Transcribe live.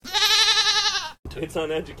It's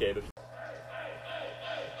uneducated.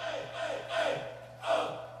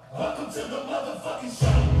 Welcome to the motherfucking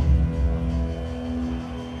show.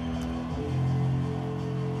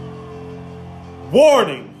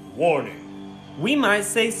 Warning! Warning. We might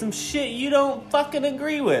say some shit you don't fucking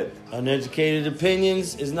agree with. Uneducated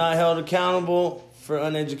opinions is not held accountable for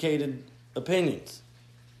uneducated opinions.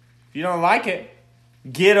 If you don't like it,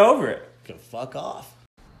 get over it. Can fuck off.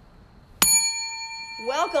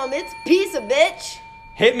 Welcome, it's pizza, bitch.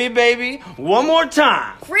 Hit me, baby, one more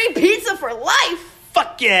time. Free pizza for life.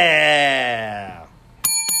 Fuck yeah.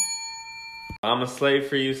 I'm a slave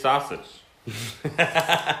for you, sausage.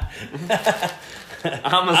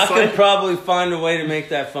 I could probably find a way to make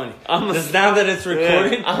that funny. Just now that it's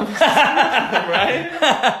recorded, Right?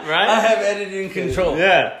 I have editing control.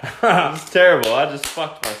 Yeah. It's terrible. I just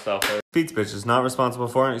fucked myself. Pizza Bitch is not responsible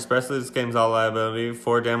for and expressly disclaims all liability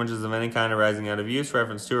for damages of any kind arising out of use,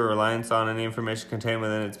 reference to, or reliance on any information contained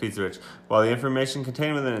within its Pizza Bitch. While the information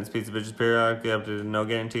contained within its Pizza Bitch is periodically updated, no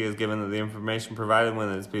guarantee is given that the information provided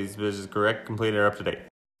within its Pizza Bitch is correct, complete, or up to date.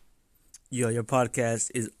 Yo, your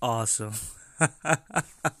podcast is awesome.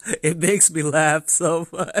 It makes me laugh so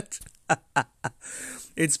much.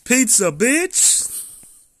 It's pizza, bitch.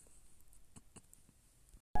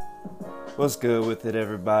 What's good with it,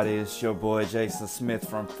 everybody? It's your boy Jason Smith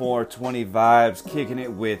from 420 Vibes, kicking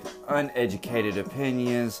it with uneducated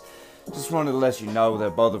opinions. Just wanted to let you know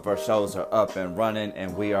that both of our shows are up and running,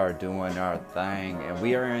 and we are doing our thing, and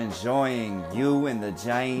we are enjoying you and the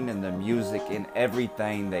Jane and the music and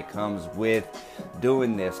everything that comes with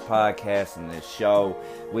doing this podcast and this show.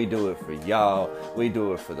 We do it for y'all. We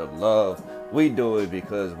do it for the love. We do it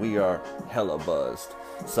because we are hella buzzed.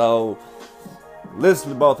 So listen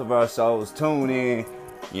to both of our shows, tune in,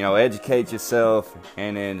 educate yourself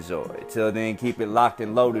and enjoy. Till then, keep it locked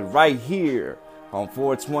and loaded right here on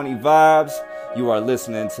 420 Vibes. You are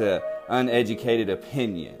listening to Uneducated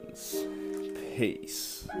Opinions.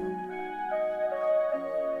 Peace.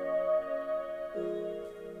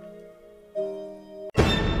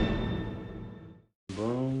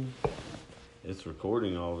 Boom. It's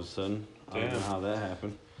recording all of a sudden. I don't know how that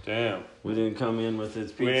happened. Damn. We didn't come in with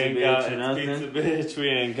its pizza We ain't bitch got or it's nothing. pizza bitch. We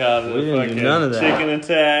ain't got We didn't do fucking none of that. chicken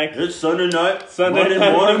attack. It's Sunday night. Sunday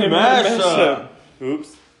Monday morning mashup. mashup.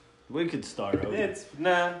 Oops. We could start over. It's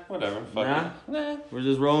whatever. Fuck it. Nah. We're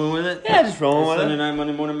just rolling with it. Yeah, just rolling with Sunday it. night,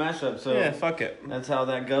 Monday morning mashup. So Yeah, fuck it. that's how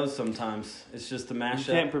that goes sometimes. It's just a You mashup.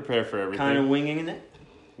 can't prepare for everything. Kind of winging it.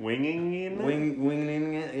 Winging it?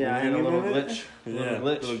 Winging it. Yeah, I had a Winging little it? glitch. Yeah, Little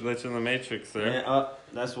glitch. little glitch in the Matrix there. Yeah,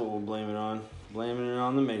 that's what we'll blame it on. Blaming it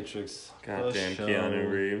on the Matrix. Goddamn For Keanu sure.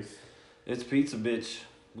 Reeves. It's pizza, bitch.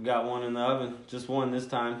 We got one in the oven. Just one this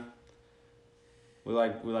time. We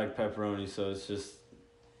like pepperoni, so it's just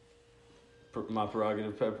my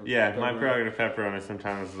prerogative. Yeah, my pepperoni. prerogative pepperoni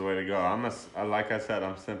sometimes is the way to go. Like I said,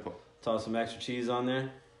 I'm simple. Toss some extra cheese on there.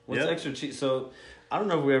 What's Yep. extra cheese? So, I don't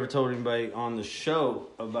know if we ever told anybody on the show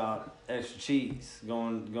about extra cheese.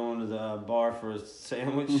 Going to the bar for a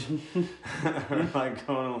sandwich, or like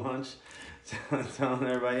going to lunch. Telling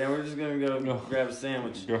everybody, yeah, we're just gonna go grab a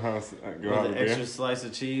sandwich Go have with a an beer extra slice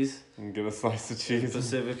of cheese. and get a slice of cheese.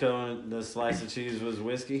 Pacifico, and the slice of cheese was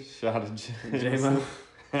whiskey. Shot of J-Mo.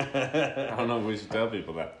 I don't know if we should tell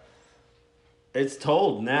people that. It's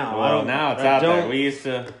told now. Well, now it's out there. We used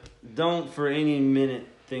to. Don't for any minute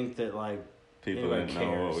think that like People anybody didn't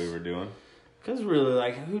know what cares. we were doing. Because really,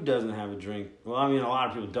 like, who doesn't have a drink? Well, I mean, a lot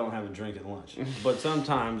of people don't have a drink at lunch. But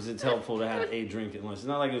sometimes it's helpful to have a drink at lunch. It's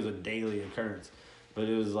not like it was a daily occurrence. But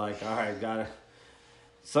it was like, all right, gotta...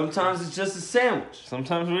 Sometimes it's just a sandwich.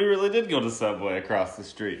 Sometimes we really did go to Subway across the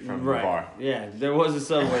street from the bar. Yeah, there was a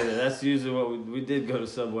Subway there. That's usually what we did go to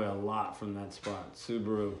Subway a lot from that spot.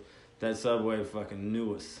 Subaru. That Subway fucking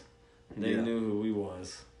knew us. They Yeah. knew who we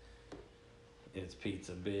was. It's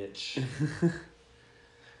pizza, bitch.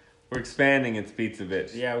 We're expanding its pizza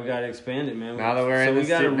bitch. Yeah, we gotta expand it, man. Now that we're, So in, we the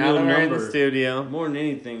got a stu- now real that we're in number. the studio. More than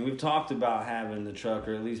anything, we've talked about having the truck,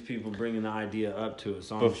 or at least people bringing the idea up to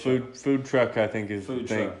us on But the show. food truck, I think, is Food the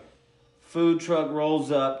thing. truck. Food truck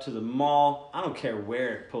rolls up to the mall. I don't care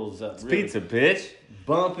where it pulls up. It's really. pizza bitch.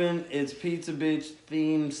 Bumping. It's Pizza Bitch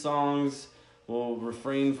theme songs. We'll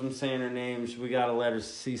refrain from saying her names. We got a letter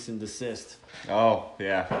cease and desist. Oh,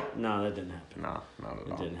 yeah. No, that didn't happen. No, not at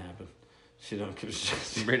It all. didn't happen. She don't give a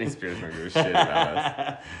shit. Britney Spears don't give a shit about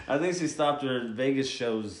us. I think she stopped her Vegas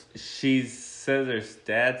shows. She says her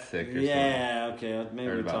dad's sick or something. Yeah, okay. Maybe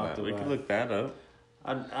Heard we about talked that. about We could it. look that up.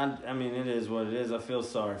 I mean, it is what it is. I feel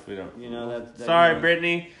sorry for We don't. that. Sorry, you know,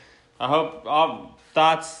 Brittany. I hope all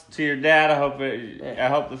thoughts to your dad. I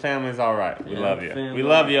hope the family's all right. We love you. We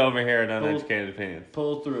love you over here at Uneducated Opinions.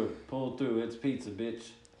 Pull through. It's pizza, bitch.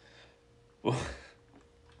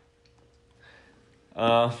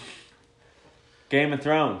 Game of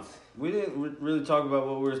Thrones. We didn't really talk about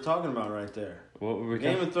what we were talking about right there. What were we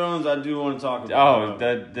Game of Thrones, I do want to talk Oh, about.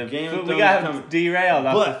 the Game food, of we Thrones got coming. derailed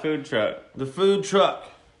off the But- food truck. The food truck.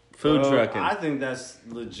 Food Bro, trucking. I think that's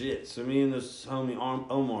legit. So me and this homie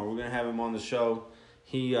Omar, we're gonna have him on the show.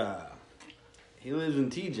 He lives in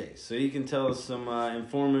TJ, so he can tell us some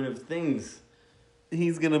informative things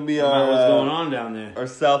He's gonna be about what's going on down there. our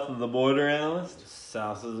south of the border analyst.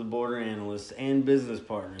 South of the border analyst and business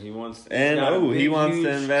partner. He wants And, he's got a he big, wants to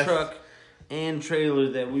huge invest- truck and trailer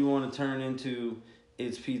that we want to turn into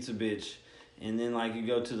It's Pizza Bitch. And then like you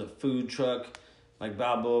go to the food truck, like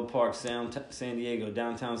Balboa Park, San Diego,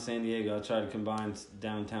 downtown San Diego. I try to combine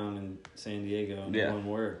downtown and San Diego in one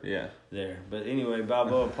word. Yeah. There. But anyway,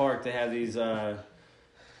 Balboa Park, they have these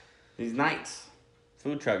nights.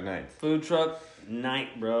 Food truck nights. Food truck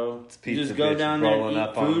night, bro. It's You Pizza just go Bitch down there and rolling eat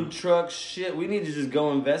up on- food truck shit. We need to just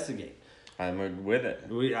go investigate. I'm with it.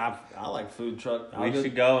 I like food truck. We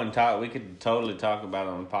should go and talk. We could totally talk about it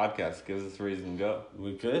on the podcast. Gives us a reason to go.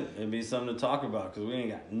 We could. It'd be something to talk about because we ain't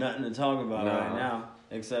got nothing to talk about No. right now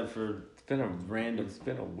except for It's been a random. It's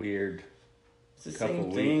been a weird. It's the couple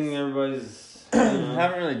same thing. weeks. Everybody's.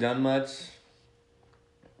 Haven't really done much.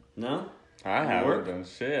 No. I You haven't work? done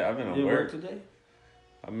shit. I've been You at did work work. today?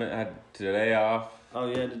 I had today off. Oh,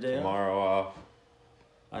 you had the day off? Tomorrow off.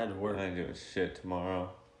 I had to work. I ain't doing shit tomorrow.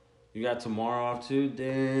 You got tomorrow off too?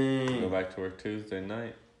 Dang. Go back to work Tuesday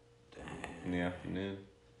night in the afternoon.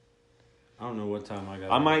 I don't know what time I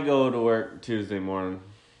got. I might go to work Tuesday morning.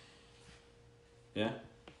 Yeah?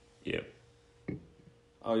 Yep.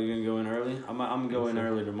 Oh, you're gonna go in early? I'm gonna go in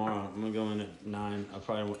early tomorrow. I'm gonna go in at 9.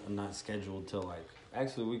 I'm not scheduled till like.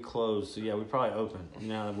 Actually, we closed, so yeah, we probably open. You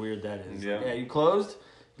know how weird that is. Yeah. Yeah, you closed.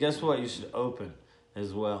 Guess what? You should open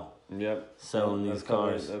as well. Yep. Selling these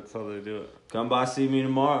cars. That's how they do it. Come by, see me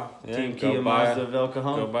tomorrow. Yeah, Team go Kia buy Mazda of El Go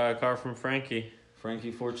Cajon. buy a car from Frankie.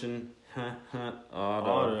 Frankie Fortune. Auto.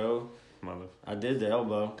 Auto. Mother I did the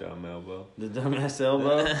elbow. dumb elbow. The dumbass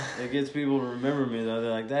elbow. It gets people to remember me though.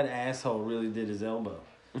 They're like, that asshole really did his elbow.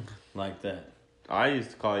 Like that. I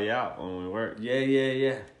used to call you out when we worked.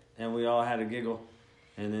 Yeah. And we all had a giggle.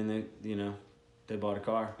 And then they bought a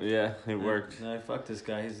car. Yeah, it worked. No, fuck this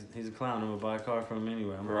guy. He's a clown. I'm gonna buy a car from him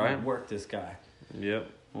anyway. I'm Right. gonna work this guy. Yep.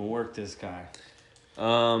 I'm gonna work this guy.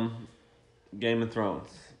 Game of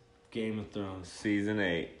Thrones. Game of Thrones. Season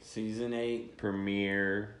 8. Season 8.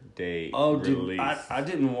 Premiere date. Oh, release. dude, I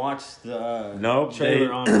didn't watch the Nope,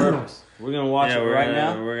 trailer on purpose. We're gonna watch it we're right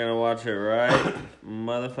gonna, now. We're gonna watch it right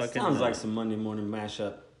motherfucking Sounds now. like some Monday morning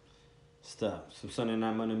mashup stuff. Some Sunday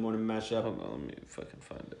night, Monday morning mashup. Hold on, let me fucking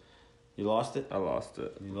find it. You lost it? I lost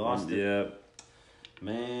it. You lost it? Yep.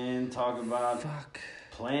 Man, talk about Fuck.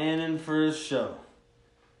 planning for a show.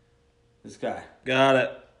 This guy. Got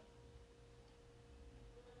it.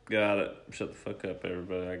 Got it. Shut the fuck up,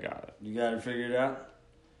 everybody. I got it. You got it figured out?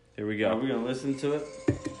 Here we Are go. we going to listen to it?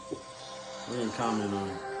 We're going to comment on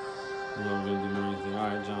it. We're not going to do anything. All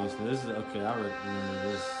right, Johnson. This is... Okay, I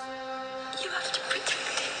remember this. You have to protect him.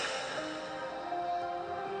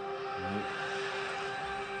 Right.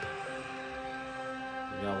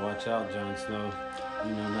 You got to watch out, Jon Snow.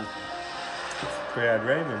 You know nothing. Three-eyed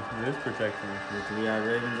Raven. It is protecting me. The three-eyed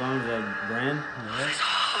ravens on, is that Bran? There's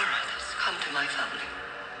horror that's come to my family.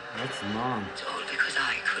 That's Mom. It's all because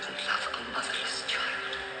I couldn't love a motherless child.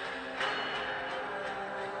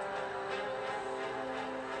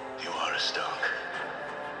 You are a Stark.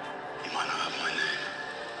 You might not have my name,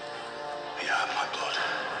 but you have my blood.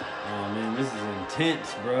 Oh, man, this is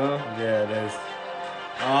intense, bro. Yeah, it is.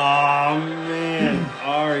 Oh, man.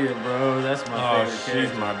 Arya, bro. That's my Oh, favorite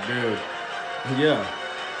she's character. my dude. Yeah.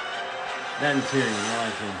 That and Tyrion. I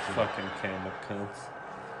like him, too. Fucking camel cunts.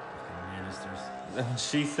 Fucking Lannisters.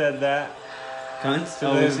 She said that. Cunts?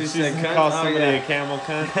 So Oh, then she she said cunts? called Oh, somebody yeah. a camel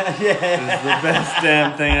cunt. Yeah. It's the best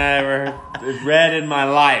damn thing I ever read in my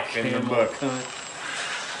life in the Camel book. cunt.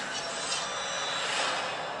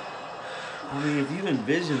 I mean, if you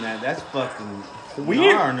envision that, that's fucking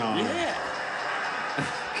Weird. Nar. Yeah.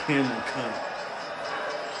 Camel cunt.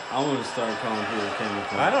 I want to start calling people camel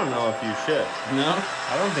cunt. I don't know if you should. No?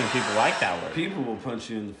 I don't think people like that word. People will punch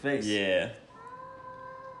you in the face. Yeah.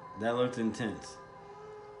 That looked intense.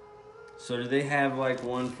 So do they have like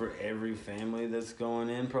one for every family that's going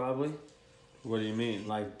in probably? What do you mean?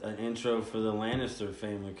 Like an intro for the Lannister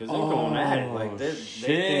family because they're going at it. Like they shit!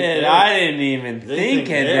 think I didn't even they think of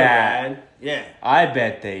they're that. bad. Yeah, I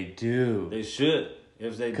bet they do. they should.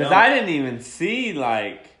 If they Because don't, I didn't even see,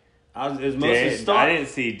 like... it was mostly Stark. I didn't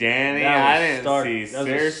see Danny. That I was didn't Stark. see That was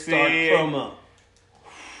a Stark Cersei. promo.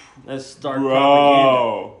 That's Stark Bro.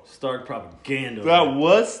 propaganda. Stark propaganda. That right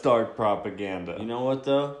was Stark propaganda. there. You know what,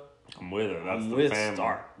 though? I'm with her. That's I'm the with family.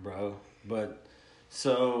 Stark, bro. But,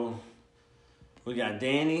 so, we got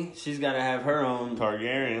Danny. She's got to have her own.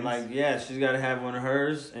 Targaryens. Like, yeah, she's got to have one of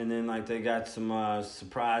hers. And then, like, they got some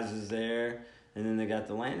surprises there. And then they got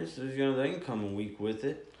the Lannisters. You know, they can come a week with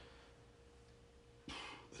it.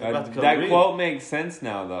 They're about to come that real. quote makes sense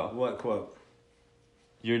now, though. What quote?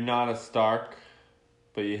 You're not a Stark,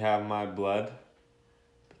 but you have my blood.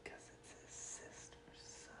 Because it's his sister's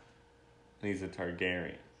son. And he's a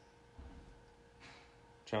Targaryen.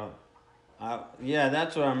 John. Yeah,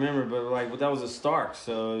 that's what I remember, but like that was a Stark,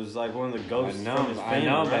 so it was like one of the ghosts from his family. I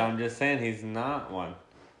know, but right? I'm just saying he's not one.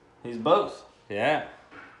 He's both. Yeah.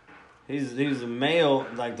 He's a male,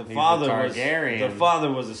 like the He's father a was. Targaryen. The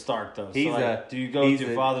father was a Stark, though. He's so like, do you go he's with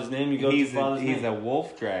your a- father's name? You go with your father's name. He's a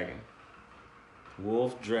wolf dragon.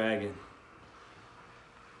 Wolf Dragon.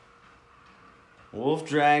 Wolf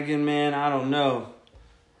Dragon, man, I don't know.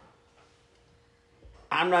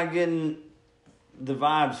 I'm not getting the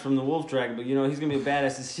vibes from the Wolf Dragon, but you know he's gonna be a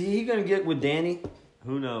badass. Is he gonna get with Danny?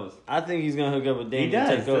 Who knows? I think he's gonna hook up with Danny. He does,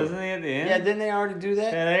 to take over. doesn't he, at the end? Yeah, didn't they already do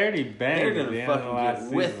that? Yeah, they already banged They're at gonna the end of the fucking last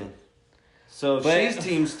get with season. it. So if But- she's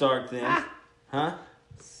Team Stark then, huh?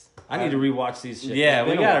 I need to rewatch these shit. Yeah, It's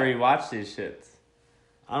we been a gotta while. rewatch these shits.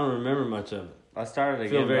 I don't remember much of it. I started I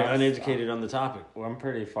again. feel very but I'm- uneducated on the topic. Well, I'm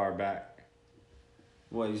pretty far back.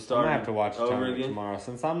 What, you I'm started gonna have to watch over over again? tomorrow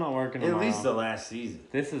since I'm not working At tomorrow. least the last season.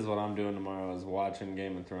 This is what I'm doing tomorrow is watching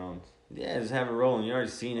Game of Thrones. Yeah, just have it rolling. You already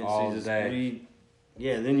seen it, so All you just day. read.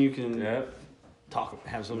 Yeah, then you can Yep.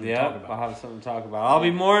 have something to talk Yep. about. I'll have something to talk about. I'll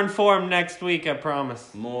be more informed next week, I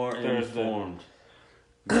promise. More Thursday. informed.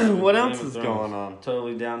 What Game else of is Thrones. going on?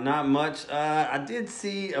 Totally down. Not much. I did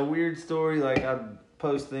see a weird story. Like I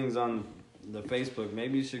post things on the Facebook.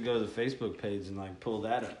 Maybe you should go to the Facebook page and like pull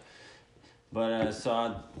that up. But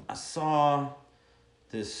so I saw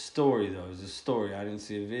this story though. It was a story. I didn't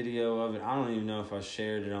see a video of it. I don't even know if I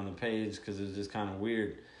shared it on the page because it was just kind of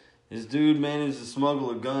weird. This dude managed to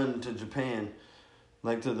smuggle a gun to Japan,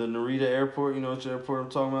 like to the Narita airport. You know which airport I'm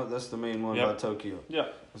talking about? That's the main one Yep. by Tokyo.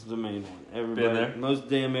 Yep. That's the main one. Everybody, there? most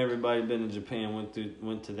damn everybody been to Japan went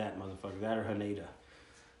to that motherfucker, that or Haneda.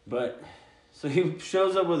 But so he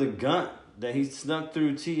shows up with a gun that he snuck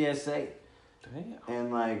through TSA, Damn.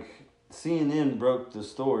 and like CNN broke the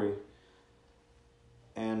story.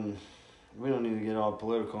 And we don't need to get all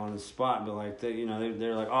political on the spot, but like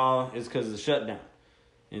they're like, oh, it's because of the shutdown.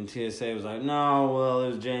 And TSA was like, no, well, it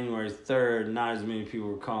was January 3rd. Not as many people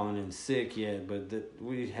were calling in sick yet, but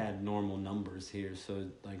we had normal numbers here. So,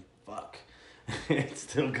 like, fuck. It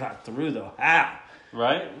still got through, though. How?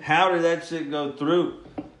 Right? How did that shit go through?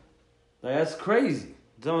 Like, that's crazy.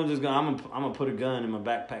 Someone just go, I'm gonna put a gun in my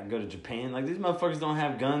backpack and go to Japan. Like, these motherfuckers don't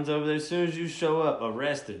have guns over there. As soon as you show up,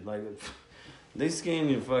 arrested. Like, they scan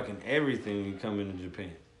your fucking everything when you come into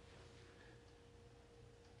Japan.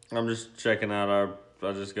 I'm just checking out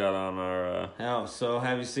I just got on our... Hell, so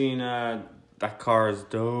have you seen... that car is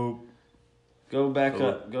dope. Go back Cool.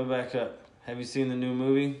 up. Go back up. Have you seen the new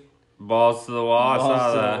movie? Balls to the wall. I saw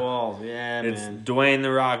Balls to that. the wall. Yeah, It's man. Dwayne The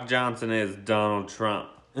Rock Johnson is Donald Trump.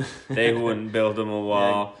 They wouldn't build him a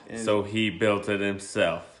wall, Yeah, and- so he built it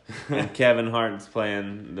himself. And Kevin Hart's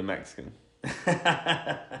playing the Mexican. It's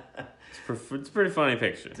a pretty funny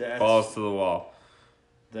picture. That's- Balls to the wall.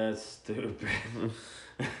 That's stupid.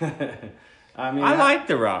 I mean, I like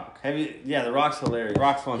The Rock. Have you? Yeah, The Rock's hilarious.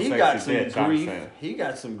 Rock's one He sexy got some bitch, I'm grief. saying. He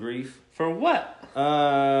got some grief. For what?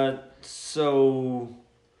 So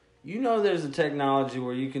you know, there's a technology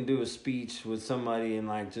where you can do a speech with somebody and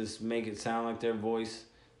like just make it sound like their voice.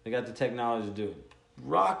 They got the technology to do it.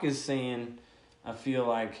 Rock is saying, I feel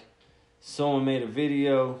like someone made a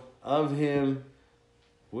video of him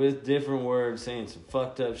with different words saying some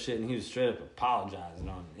fucked up shit, and he was straight up apologizing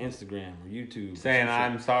on Instagram or YouTube. or Saying some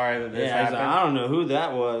shit. I'm sorry that this Yeah, he's happened. like, I don't know who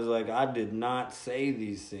that was. Like, I did not say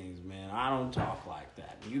these things, man. I don't talk like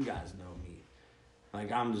that. You guys know me.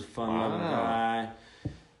 Like, I'm just fun-loving guy.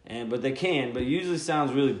 But they can. But it usually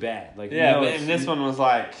sounds really bad. Like, Yeah, but it's- and this one was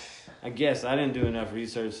like... I guess I didn't do enough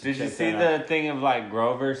research to Did you check see that the thing of like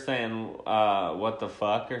Grover saying what the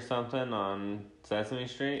fuck or something on Sesame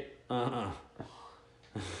Street? out.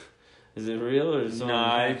 Is it real or is someone No,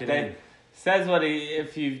 hack it in? it says what he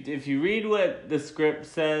if you read what the script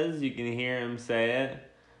says, you can hear him say it.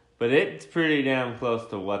 But it's pretty damn close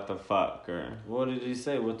to what the fuck or What did he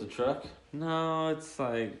say? With the truck? no, it's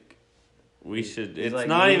like We should. He's It's like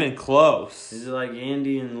not me. even close. Is it like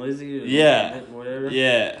Andy and Lizzie? Or Yeah. Whatever?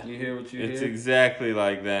 Yeah. You hear what you It's hear? exactly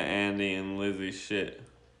like that Andy and Lizzie shit.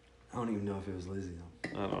 I don't even know if it was Lizzie, though.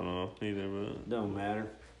 I don't know either, but Don't matter.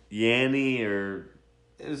 Yanny or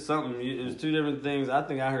It was something. It was two different things. I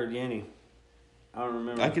think I heard Yanny. I don't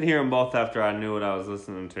remember. I could hear them both after I knew what I was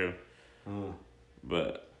listening to, Oh.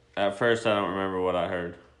 but at first I don't remember what I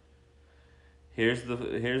heard. Here's the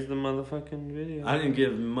motherfucking video. I didn't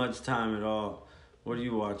give much time at all. What are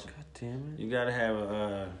you watching? God damn it! You gotta have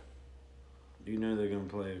a. You know they're gonna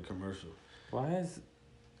play a commercial. Why is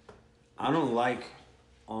I don't like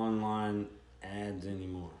online ads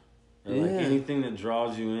anymore. Or like Yeah. anything that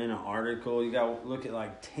draws you in, an article, you gotta look at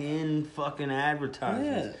like 10 fucking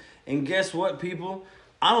advertisements. And guess what, people?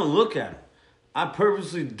 I don't look at it. I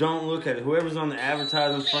purposely don't look at it. Whoever's on the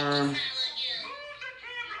advertising firm.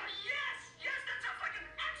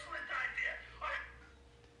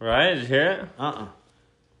 right? Did you hear it? Uh-uh.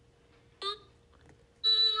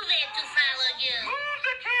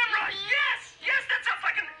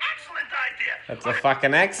 That's a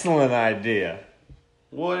fucking excellent idea.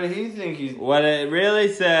 What did he think he's... What it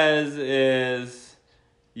really says is,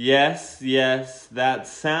 yes, that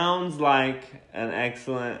sounds like an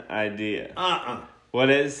excellent idea. What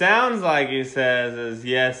it sounds like he says is,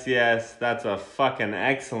 yes, that's a fucking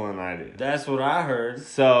excellent idea. That's what I heard.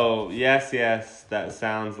 So, yes, that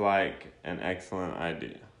sounds like an excellent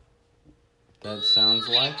idea. That sounds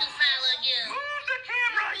like...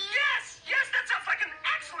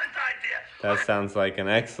 That sounds like an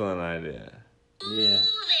excellent idea. Yeah.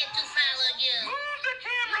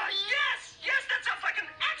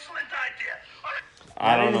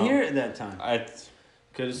 I don't didn't know. hear it that time. I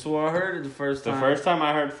Could have swore I heard it the first the time. first time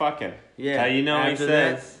I heard fucking. Yeah. How you know he after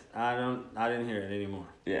says. that, I didn't hear it anymore.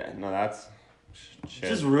 Yeah, no, that's shit.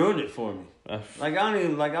 Just ruined it for me. Uh, Like I don't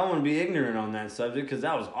even I want to be ignorant on that subject because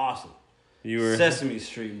that was awesome. you were Sesame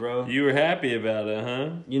Street, bro. you were happy about it, huh?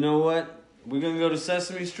 You know what? We're gonna go to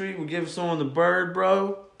Sesame Street. We give someone the bird,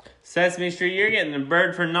 bro. Sesame Street, you're getting a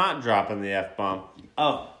bird for not dropping the F-bomb.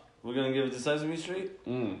 Oh, we're gonna give it to Sesame Street.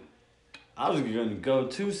 I was gonna go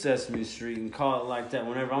to Sesame Street and call it like that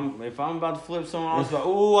whenever if I'm about to flip someone else. Like,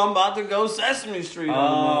 ooh, I'm about to go Sesame Street. Oh,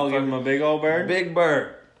 on give him a big old bird? big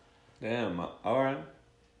bird. Damn, alright.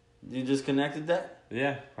 You just connected that?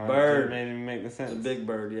 Yeah. Bird. That made me make the sense. It's a big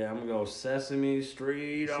bird. Yeah, I'm gonna go Sesame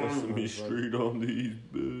Street on Sesame Street on these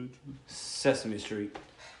birds. Sesame Street.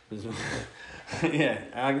 Yeah,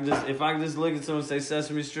 if I can just look at someone and say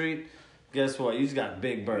Sesame Street, guess what? You just got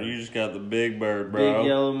big bird. You just got the big bird, bro. Big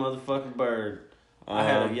yellow motherfucking bird. I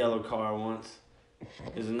had a Um, yellow car once.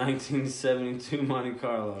 It was a 1972 Monte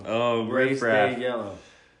Carlo. Oh, Race riffraff. day yellow.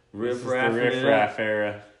 This is the Riff-raffing it riffraff up.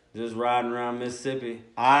 era. Just riding around Mississippi.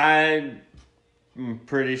 I'm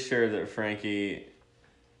pretty sure that Frankie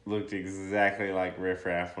looked exactly like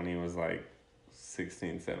riffraff when he was like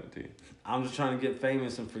 16, 17. I'm just trying to get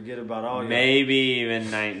famous and forget about all y'all. Maybe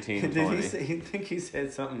even 19, Did 20. he say? You think he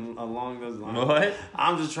said something along those lines? What?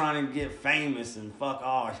 I'm just trying to get famous and fuck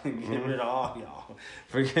all, get rid of all y'all,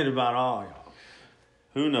 forget about all y'all.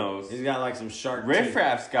 Who knows? He's got like some shark.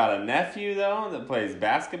 Riffraff's got a nephew, though, that plays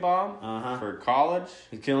basketball for college.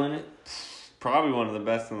 He's killing it. Probably one of the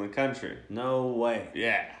best in the country. No way.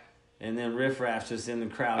 Yeah. And then Riff Raff's just in the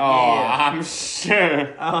crowd. Oh, Yeah. I'm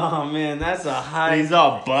sure. Oh man, that's a high. He's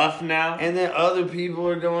all buff now. And then other people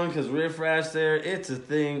are going because Riff Raff's there. It's a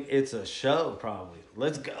thing. It's a show, probably.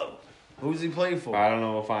 Let's go. Who's he play for? I don't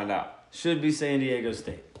know. We'll find out. Should be San Diego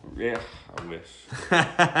State. Yeah, I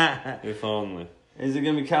wish. If only. Is it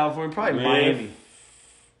gonna be California? Probably Riff. Miami.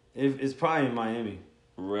 It's probably in Miami.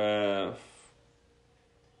 Ref.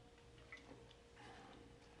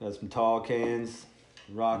 Got some tall cans,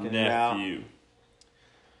 rocking it out. Nephew.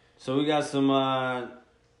 So we got some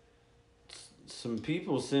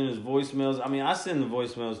people sending us voicemails. I mean, I send the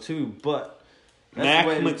voicemails too, but that's Mac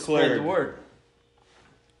the way to spread the McClurg. word.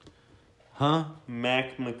 Huh?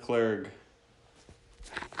 Mac McClurg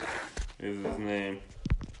is his name.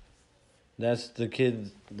 That's the kid.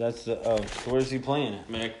 That's the. Oh, where's he playing at?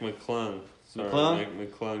 Mac McClung. Sorry, McClung? Mac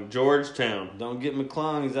McClung. Georgetown. Don't get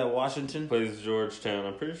McClung. Is that Washington? Plays Georgetown,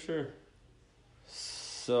 I'm pretty sure.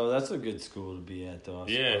 So that's a good school to be at, though. I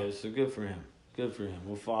Yeah. suppose. So good for him. Good for him.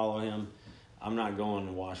 We'll follow him. I'm not going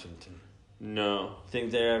to Washington. No.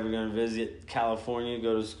 Think they're ever going to visit California,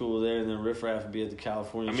 go to school there, and then Riff Raff will be at the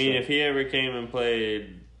California I mean, show. if he ever came and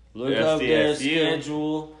played Look up their SDSU.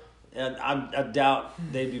 schedule. And I doubt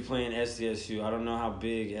they'd be playing SDSU. I don't know how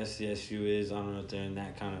big SDSU is. I don't know if they're in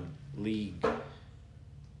that kind of league.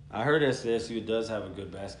 I heard SDSU does have a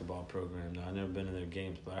good basketball program, though. I've never been to their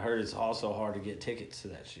games, but I heard it's also hard to get tickets to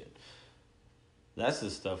that shit. That's the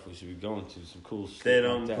stuff we should be going to. Some cool shit. They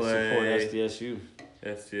don't like that. play- Support SDSU.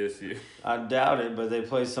 SDSU. I doubt it, but they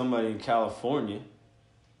play somebody in California.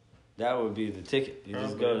 That would be the ticket. You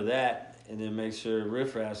just go to that and then make sure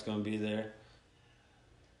Riff Raff's going to be there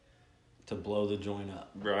to blow the joint up.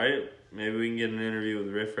 Right? Maybe we can get an interview with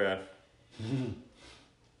Riff Raff.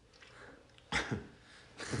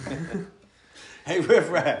 Hey,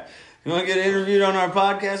 Riff Raff, you want to get interviewed on our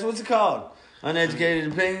podcast? What's it called?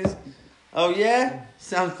 Uneducated Opinions? Oh, yeah?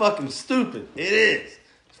 Sounds fucking stupid. It is.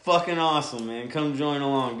 It's fucking awesome, man. Come join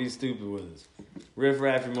along. Be stupid with us. Riff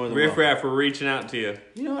Raff, you're more than Riff welcome. Raff, we're reaching out to you.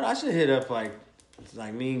 You know what? I should hit up like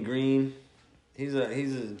Mean Green. He's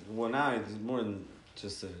a well, now he's more than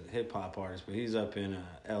just a hip hop artist, but he's up in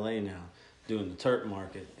L.A. now doing the Turk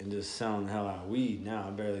market and just selling the hell out of weed. Now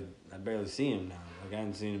I barely see him now. Like I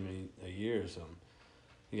haven't seen him in a year or something.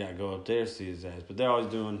 You gotta go up there to see his ass. But they're always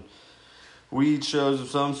doing weed shows of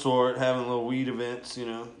some sort, having little weed events. You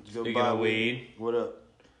know, go Speaking buy of weed, What up?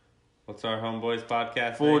 what's our Homeboys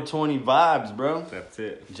podcast? 420 vibes, bro. That's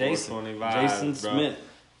it. Jason. 420 vibes, Jason bro. Smith.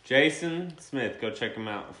 Jason Smith. Go check him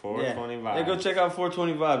out. 420 vibes. Yeah, go check out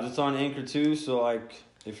 420 Vibes. It's on Anchor too, so like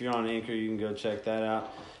if you're on Anchor, you can go check that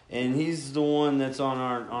out. And he's the one that's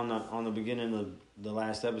on the beginning of the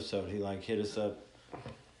last episode. He like hit us up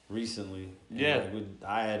recently. Yeah.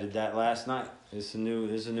 I added that last night. It's a new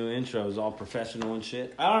intro. It's all professional and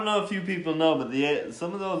shit. I don't know if you people know, but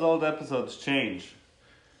some of those old episodes change.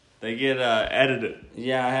 They get edited.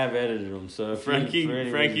 Yeah, I have edited them. So if Frankie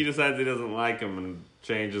reason- decides he doesn't like them and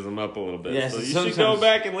changes them up a little bit. Yeah, so so you should go sometimes-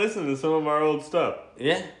 back and listen to some of our old stuff.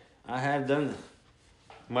 Yeah, I have done that.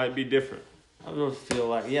 Might be different. I would feel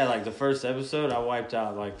like like the first episode, I wiped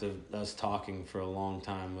out like us talking for a long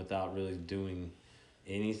time without really doing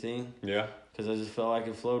anything Yeah, because I just felt like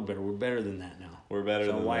it flowed better. We're better than that now. we're better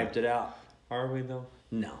So I than wiped it out. Are we though?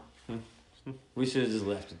 No. We should have just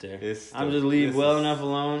left it there. It's I'm still- just leave this well is enough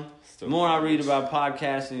alone. The still more I read garbage. about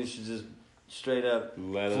podcasting, you should just straight up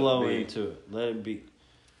Let it flow be. into it. Let it be.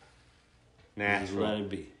 Just let Natural. it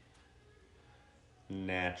be.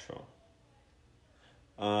 Natural.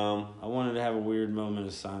 I wanted to have a weird moment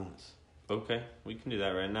of silence. Okay, we can do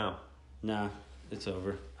that right now. Nah, it's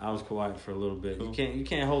over. I was quiet for a little bit. Cool. You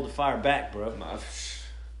can't hold the fire back, bro.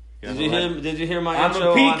 Did Did you hear my I'm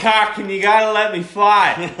intro? a peacock and you gotta let me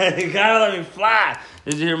fly. You gotta let me fly.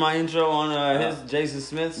 Did you hear my intro on his Jason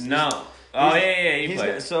Smith's? No. Oh yeah, he He's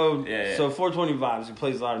played. got, so Yeah. so 420 Vibes. He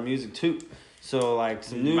plays a lot of music too. So like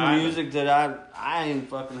some new Vibing. music that I ain't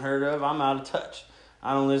fucking heard of. I'm out of touch.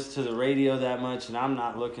 I don't listen to the radio that much, and I'm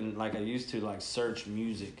not looking like I used to like search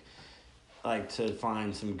music, like to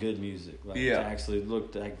find some good music. Like Yeah. to actually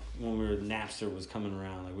look like when Napster was coming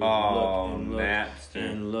around. Like we Oh, would look and look Napster.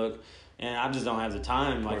 and look, and I just don't have the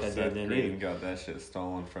time like I did Seth then Green either. got that shit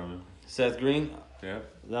stolen from him. Seth Green. Yep,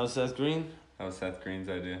 That was Seth Green. that was Seth Green's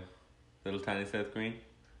idea. Little tiny Seth Green.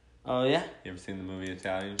 Oh yeah. You ever seen the movie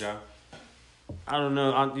Italian Job? I don't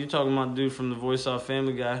know. You talking about the dude from the Voice Off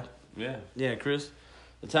Family Guy? Yeah. Yeah, Chris.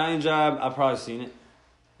 Italian Job. I've probably seen it.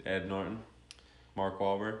 Ed Norton, Mark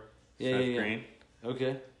Wahlberg, Yeah, Seth yeah, yeah. Green.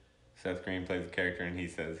 Okay. Seth Green plays a character and he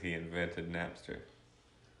says he invented Napster.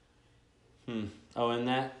 Oh, and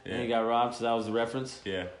that? Yeah. And he got robbed, so that was the reference?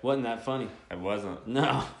 Yeah, Wasn't that funny? it wasn't.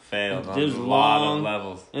 No. Failed on It was a lot long. of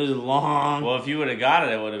levels. It was long. Well, if you would have got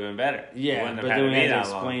it, it would have been better. You yeah, wouldn't but have had then we to be had to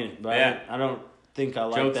that long. explain it. But Yeah. I don't think I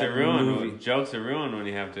like Jokes that are ruined. movie. Jokes are ruined when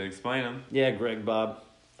you have to explain them. Yeah, Greg Bob.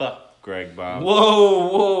 Fuck Greg Bob.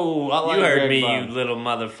 Whoa. I like You heard Greg me, Bob. you little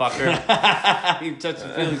motherfucker. You touched the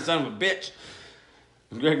feeling, son of a bitch.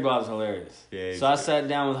 Greg Bob's hilarious. Yeah, So I sat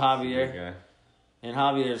down with Javier. Okay. And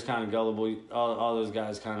Javier's kind of gullible. All those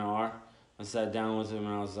guys kind of are. I sat down with him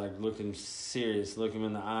and I was like looking serious, look him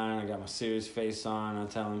in the eye, and I got my serious face on. I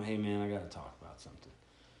tell him, "Hey man, I got to talk about something."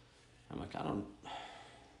 I'm like, I don't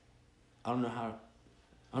know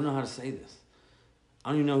how to say this. I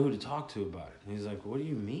don't even know who to talk to about it. And he's like, "What do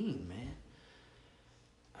you mean, man?"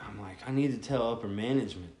 I'm like, "I need to tell upper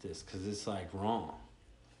management this because it's like wrong."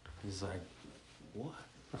 He's like, "What?"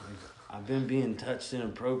 Like, I've been being touched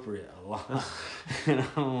inappropriate a lot, and I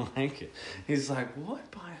don't like it. He's like, "What?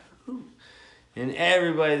 By who?" And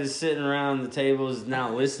everybody that's sitting around the table is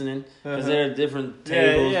now listening because there are different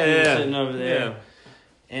tables people sitting over there. Yeah.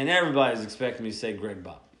 And everybody's expecting me to say Greg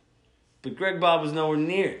Bob. But Greg Bob was nowhere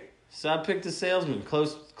near it. So I picked a salesman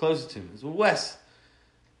closer to me. It's Wes.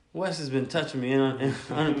 Wes has been touching me.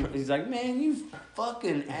 He's like, "Man, you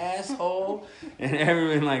fucking asshole." And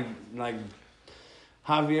everyone like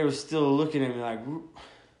Javier was still looking at me like,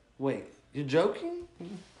 "Wait, you're joking?"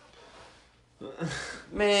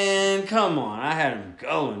 Man, come on. I had him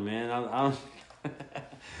going, man. I don't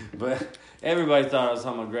but Everybody thought I was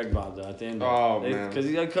talking about Greg Bob though at the end. Man. Because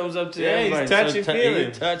he comes up to Yeah, everybody. he's and starts touchy-feely.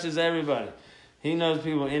 He touches everybody. He knows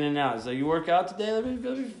people in and out. So you work out today? Let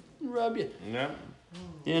me rub you. Yep.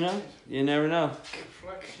 You know? You never know.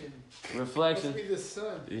 Reflection. Must be the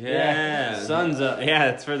sun. Yeah. Sun's up. Yeah,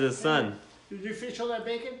 it's for the sun. Did you fish all that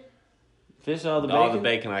bacon? Fish all the bacon? All the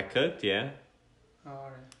bacon I cooked, yeah. Oh, all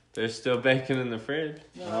right. There's still bacon in the fridge.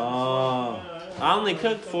 Oh. I only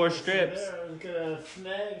cooked 4 strips.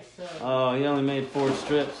 Oh, he only made 4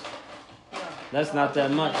 strips. That's not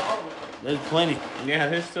that much. There's plenty. Yeah,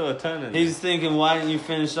 there's still a ton in there. He's thinking, why didn't you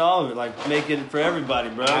finish all of it? Like, make it for everybody,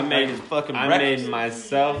 bro. I made his fucking I breakfast. made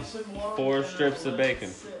myself 4 strips of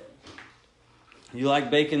bacon. You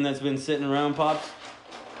like bacon that's been sitting around, Pops?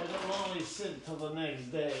 It don't only sit until the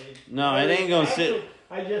next day. No, it ain't gonna sit.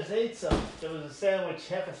 I just ate some. There was a sandwich,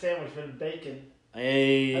 half a sandwich with bacon.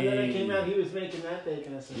 Hey. And then I came out, he was making that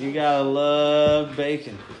bacon. I said, You gotta love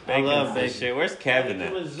bacon. Bacon's I love the bacon. shit. Where's Kevin It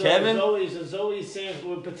at? was Kevin? Zoe's sandwich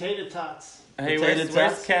with potato tots. Hey, Potato where's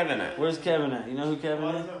tots? Kevin at? Where's Kevin at? You know who Kevin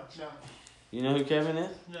is? No. You know who Kevin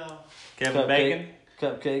is? No. Kevin Cupcake. Bacon?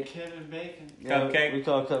 Cupcake. Kevin Bacon. Cupcake? We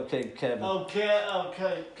call Cupcake Kevin.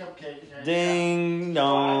 Okay, cupcake. Yeah. Ding I keep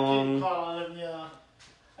dong. calling him, yeah.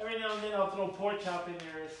 Every now and then I'll throw pork chop in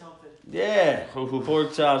there or something. Yeah.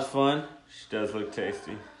 Pork chop's fun. She does look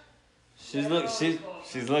tasty.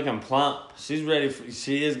 She's looking plump. she's ready for.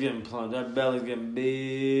 She is getting plump. That belly's getting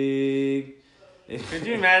big. Could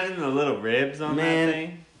you imagine the little ribs on Man. that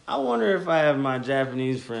thing? I wonder if I have my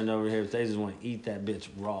Japanese friend over here if they just want to eat that bitch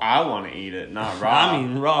raw. I want to eat it, not raw. I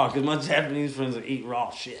mean raw, because my Japanese friends will eat raw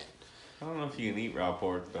shit. I don't know if you can eat raw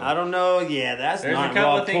pork, though. I don't know. Yeah, that's There's not a couple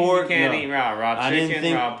raw of things pork. you can't no. eat raw. Raw I didn't chicken,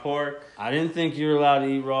 think- raw pork. I didn't think you were allowed to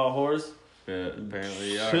eat raw horse. But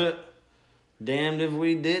apparently you are. Damned if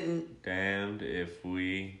we didn't. Damned if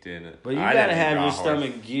we didn't. But you I gotta didn't eat have raw your horse.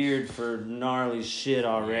 stomach geared for gnarly shit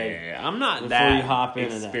already. Yeah, I'm not Before that you hop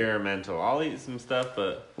into that. experimental. I'll eat some stuff,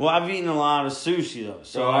 but... Well, I've eaten a lot of sushi though,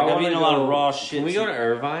 so Bro, like, I I've wanna eaten a lot of go- raw shit. Can we go to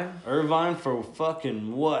Irvine? Irvine for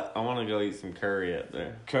fucking what? I want to go eat some curry up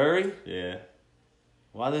there. Curry? Yeah,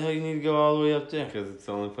 Why the hell you need to go all the way up there? because it's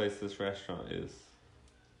the only place this restaurant is.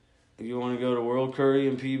 You want to go to World Curry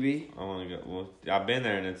in PB? I want to go... Well, I've been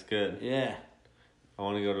there and it's good. Yeah. I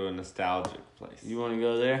want to go to a nostalgic place. You want to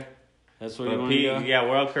go there? That's where But you want to go? yeah,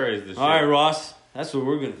 World Curry is the shit. All right, Ross. That's where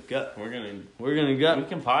we're gonna go. We're gonna... We're gonna We go.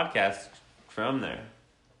 can podcast from there.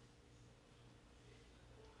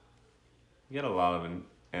 You got a lot of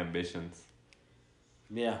ambitions.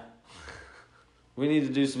 Yeah. We need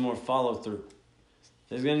to do some more follow through.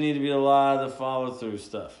 There's gonna need to be a lot of the follow through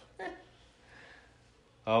stuff.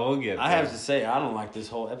 Oh, we'll get I there. have to say, I don't like this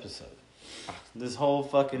whole episode. This whole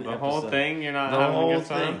fucking The episode. whole thing? You're not The having whole a good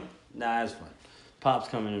time? thing. Nah, it's fun. Pops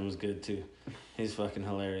coming in was good too. He's fucking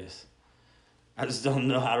hilarious. I just don't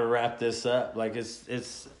know how to wrap this up. Like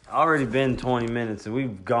it's already been 20 minutes and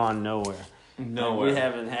we've gone nowhere. Nowhere. We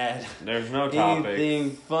haven't had There's no topics.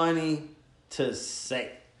 anything funny to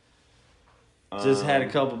say. Just had a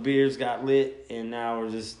couple beers, got lit, and now we're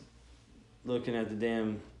just looking at the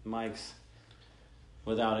damn mics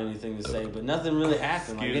without anything to say. But nothing really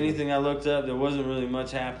happened. Like Excuse me. anything I looked up, there wasn't really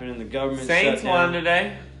much happening. The government Saints shut down. won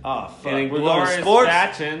today. Oh fuck! In a We're going to glorious sports.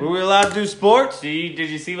 fashion. Were we allowed to do sports? Did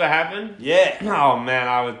you see what happened? Yeah, Oh man,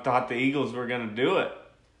 I thought the Eagles were gonna do it.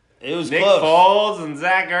 it was Nick close. Foles and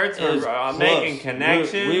Zach Ertz It was were close. making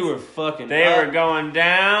connections. We were fucking. They up. were going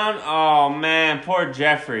down. Oh man, poor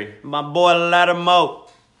Jeffrey. My boy Lattimore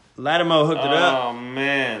hooked it up. Oh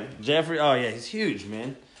man, Jeffrey. Oh yeah, he's huge,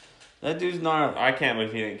 man. That dude's gnarly. I can't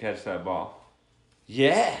believe he didn't catch that ball.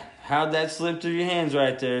 Yeah. How'd that slip through your hands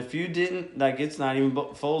right there? If you didn't, like, it's not even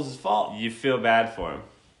Foles' fault. You feel bad for him.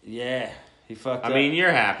 Yeah. He fucked up. I mean,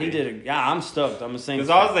 you're happy. He did yeah, I'm stoked. I'm a Saints Because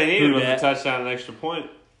all fan. they needed Who was a dat? touchdown and an extra point.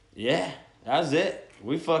 Yeah. That was it.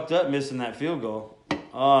 We fucked up missing that field goal.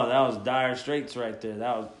 Oh, that was dire straits right there.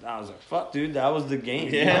 That was like, fuck, dude. That was the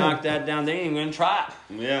game. Yeah. You knocked that down. They ain't even going to try.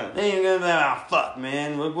 Yeah. They ain't going to fuck,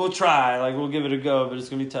 man. We'll try. Like, we'll give it a go, but it's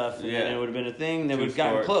going to be tough. And Yeah. then it would have been a thing. They would have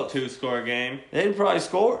gotten close. 2-score game. They'd probably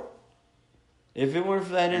score. If it weren't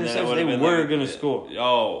for that And then it interception, would've they been were like- going to score.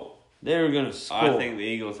 Oh, They were going to score. I think the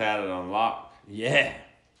Eagles had it on lock. Yeah.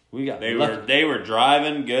 We got They lucky. were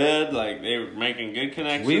driving good, like they were making good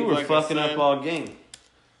connections. We were like I fucking said. up all game.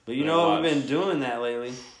 But you Pretty know what? much. We've been doing that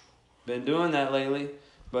lately.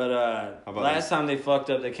 But about last time they fucked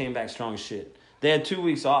up, they came back strong as shit. They had 2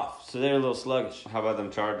 weeks off, so they were a little sluggish. How about them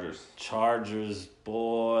Chargers? Chargers,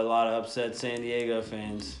 boy, a lot of upset San Diego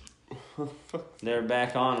fans. They're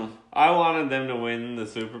back on them I wanted them to win the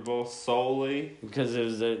Super Bowl solely because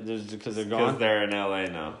because they're because gone. they're in LA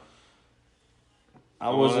now. I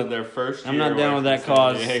wanted their first year. I'm not down with that San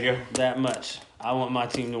cause Diego. that much. I want my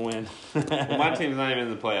team to win. Well, my team's not even in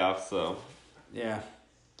the playoffs, so Yeah.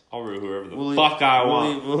 I'll root whoever the fuck I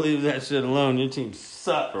want. We'll leave that shit alone. Your team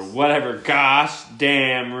sucks. For whatever gosh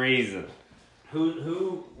damn reason.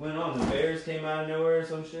 Who went on? The Bears came out of nowhere or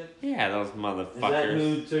some shit? Yeah, those Is that motherfuckers.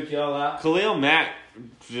 who took y'all out? Khalil Mack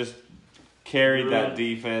just carried Really? that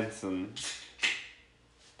defense, and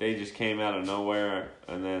they just came out of nowhere,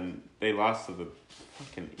 and then they lost to the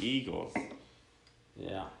fucking Eagles.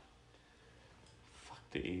 Yeah. Fuck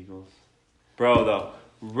the Eagles. Bro, though.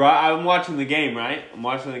 I'm watching the game, right? I'm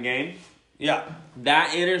watching the game. Yeah.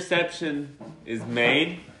 That interception is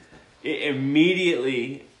made. It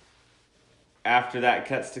immediately, after that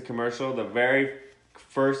cuts to commercial, the very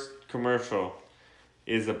first commercial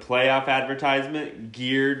is a playoff advertisement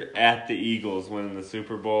geared at the Eagles winning the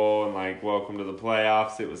Super Bowl and like welcome to the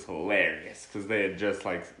playoffs. It was hilarious because they had just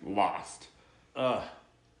like lost.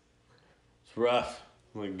 It's rough.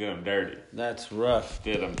 Like did them dirty. That's rough.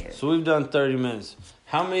 Did them dirty. So we've done 30 minutes.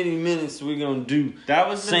 How many minutes are we going to do? That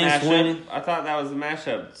was the Saints mashup. winning. I thought that was the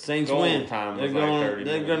mashup. Saints Goal win. time They're was going. like 30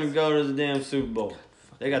 They're minutes. going to go to the damn Super Bowl.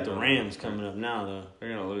 They got the Rams coming up now, though. They're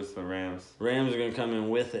gonna lose to the Rams. Rams are going to come in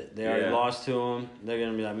with it. They already Yeah. lost to them. They're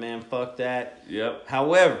going to be like, man, fuck that. Yep.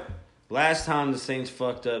 However, last time the Saints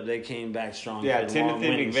fucked up, they came back strong. Yeah, for the long Timothy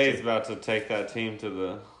winning McVeigh's streak. about to take that team to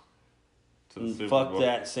the Super Fuck Bowl.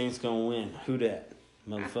 that. Saints going to win. Who that?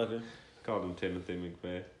 Motherfucker. Called him Timothy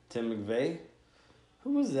McVeigh. Tim McVeigh?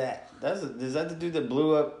 Who was that? Is that the dude that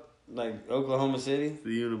blew up like Oklahoma City?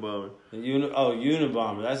 The Unabomber.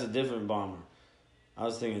 Unabomber. That's a different bomber. I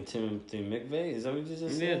was thinking Timothy McVeigh. Is that what you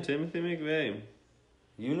just said? Yeah, Timothy McVeigh.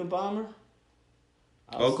 Unabomber?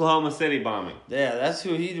 Oklahoma City bombing. Yeah, that's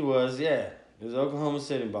who he was. Yeah, it was Oklahoma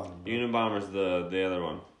City bomber. Unabomber's the other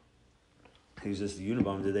one. He was just a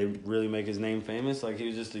Unabomber. Did they really make his name famous? Like he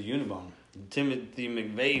was just a Unabomber. Timothy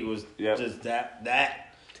McVeigh was just that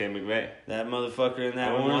Tim McVeigh. that motherfucker in that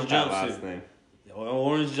I wouldn't orange want that last jumpsuit. name.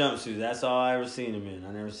 Orange jumpsuit. That's all I ever seen him in.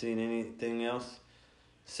 I never seen anything else.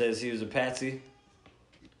 Says he was a patsy.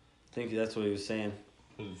 I think that's what he was saying.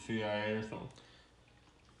 Was it CIA or something?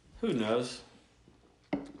 Who knows?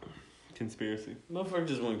 Conspiracy. Motherfucker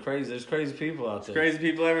just went crazy. There's crazy people out there. Crazy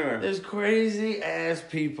people everywhere. There's crazy ass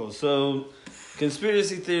people. So,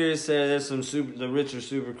 conspiracy theorists say there's the rich are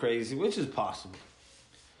super crazy, which is possible.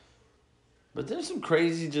 But there's some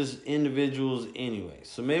crazy just individuals anyway.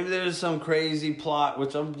 So maybe there's some crazy plot,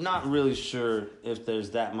 which I'm not really sure if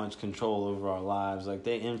there's that much control over our lives. Like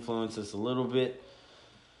they influence us a little bit.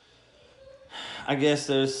 I guess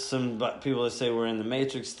there's some people that say we're in the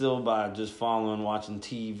Matrix still by just following, watching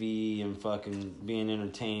TV and fucking being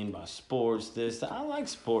entertained by sports. I like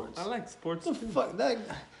sports. I like sports. What the fuck? That,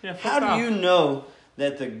 Yeah, how fuck off. do you know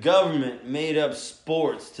that the government made up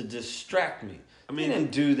sports to distract me? I mean, they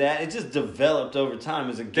didn't do that. It just developed over time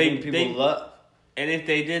as a game people love. And if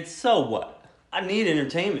they did, so what? I need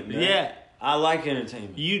entertainment, man. Yeah. I like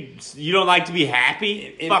entertainment. You don't like to be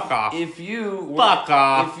happy? Fuck off. If you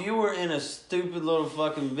were in a stupid little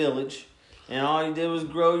fucking village and all you did was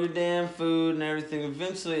grow your damn food and everything,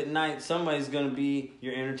 eventually at night somebody's gonna be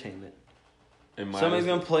your entertainment. Somebody's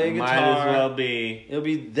gonna play a guitar. Might as well be. It'll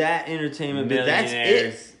be that entertainment, but that's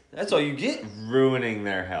it. That's all you get. Ruining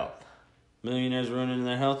their health. Millionaires ruining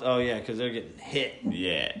their health? Oh, yeah, because they're getting hit.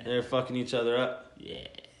 Yeah. They're fucking each other up. Yeah.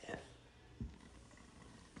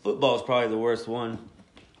 Football's probably the worst one.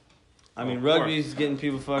 I mean, rugby's getting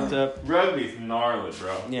people fucked up. Rugby's gnarly,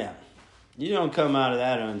 bro. Yeah. You don't come out of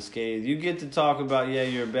that unscathed. You get to talk about, yeah,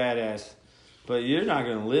 you're a badass, but you're not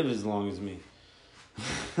going to live as long as me.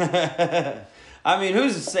 I mean,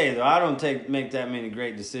 who's to say, though? I don't make that many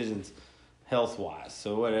great decisions health-wise,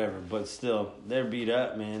 so whatever. But still, they're beat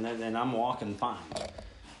up, man, and I'm walking fine.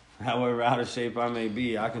 However out of shape I may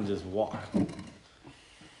be, I can just walk.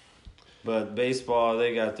 But baseball,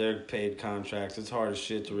 they got their paid contracts. It's hard as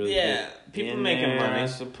shit to really get people in making there, money. I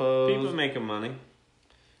suppose. People making money.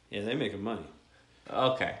 Yeah, they making money.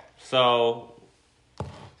 Okay, so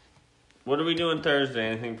what are we doing Thursday?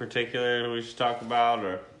 Anything particular we should talk about,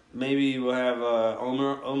 or Maybe we'll have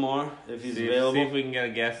Omar if he's available. See if we can get a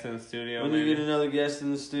guest in the studio. When you get another guest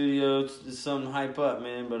in the studio, it's something to hype up,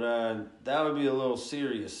 man. But that would be a little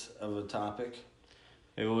serious of a topic.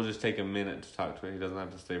 Maybe we'll just take a minute to talk to him. He doesn't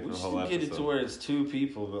have to stay for We the whole should episode. get it to where it's two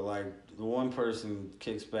people, but like the one person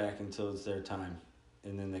kicks back until it's their time,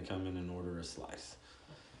 and then they come in and order a slice.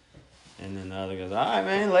 And then the other goes, all right,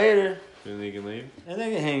 man, later. Then they can leave. And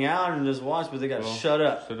they can hang out and just watch, but they got to shut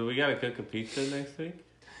up. So do we got to cook a pizza next week?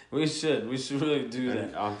 We should really do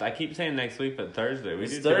that. And, I keep saying next week, but Thursday.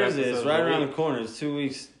 It's Thursday. It's right around the corner. It's 2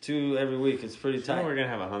 weeks, 2 every week. It's pretty tight. We're gonna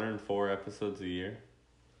have 104 episodes a year.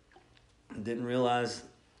 Didn't realize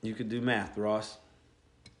you could do math, Ross.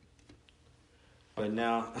 But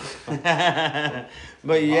now,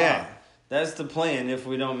 but yeah, that's the plan. If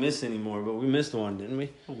we don't miss any more, but we missed one, didn't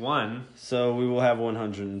we? One. So we will have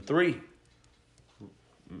 103.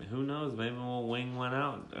 Who knows? Maybe we'll wing one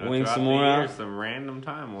out. Wing throughout some the more year, out. Some random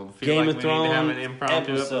time. We'll feel Game like of we need to have an Thrones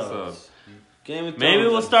impromptu episode. episodes. Game of Thrones. Maybe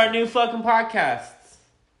we'll start new fucking podcasts.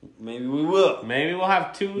 Maybe we will. Maybe we'll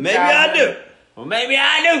have 2. Maybe I do. Well, maybe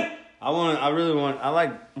I do. I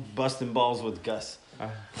like busting balls with Gus. I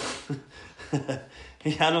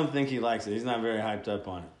don't think he likes it. He's not very hyped up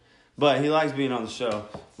on it. But he likes being on the show.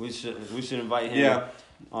 We should invite him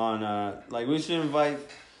on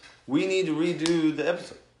we need to redo the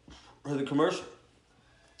episode or the commercial.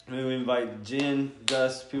 Maybe we invite Jen,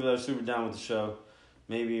 Gus, people that are super down with the show.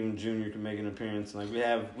 Maybe even Junior can make an appearance.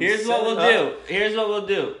 Here's what we'll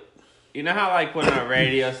do. You know how like when a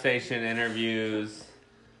radio station interviews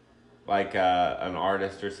like an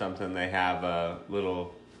artist or something, they have a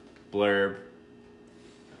little blurb.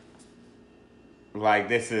 Like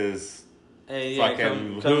this is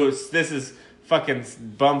this is fucking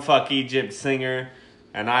bumfuck Egypt singer,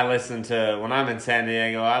 and I listen to when I'm in San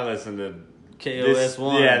Diego. I listen to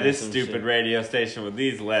KOS1. This stupid shit. Radio station with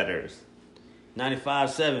these letters.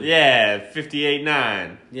 95.7. Yeah,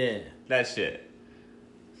 58.9. Yeah, that shit.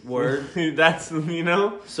 Word. That's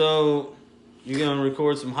So, you gonna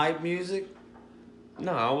record some hype music?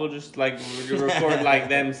 No, we'll just record like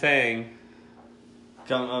them saying.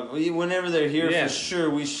 Whenever they're here, for sure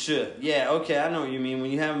we should. Yeah, okay, I know what you mean.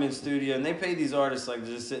 When you have them in studio, and they pay these artists to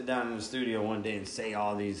just sit down in the studio one day and say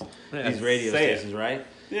all these radio stations, right?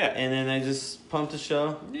 Yeah. And then they just pump the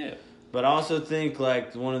show. Yeah. But I also think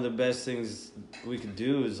one of the best things we could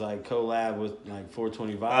do is collab with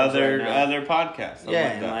 420 Vibes. Other podcasts.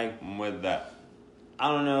 I'm with that. I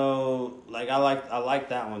don't know. I like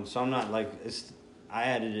that one, so I'm not I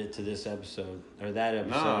added it to this episode or that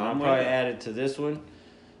episode. I'll probably add it to this one.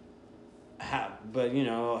 But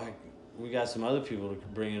we got some other people to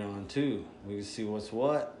bring it on too. We can see what's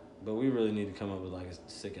what, but we really need to come up with a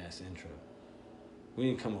sick ass intro. We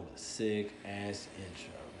need to come up with a sick ass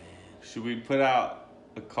intro, man. Should we put out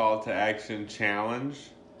a call to action challenge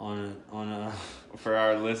for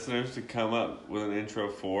our listeners to come up with an intro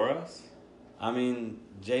for us? I mean,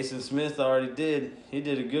 Jason Smith already did. He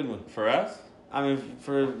did a good one for us. I mean,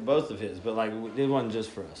 for both of his, but it wasn't just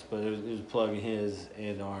for us. But it was plugging his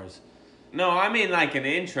and ours. No, I mean an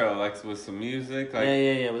intro, with some music.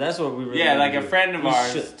 Yeah. But that's what we really a friend of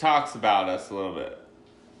ours talks about us a little bit.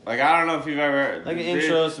 I don't know if you've ever an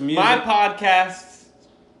intro, some music. My podcast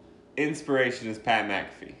inspiration is Pat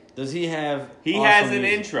McAfee. Does he have? He has an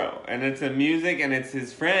intro, and it's a music, and it's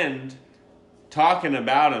his friend talking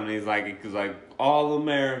about him. He's all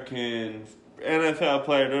American NFL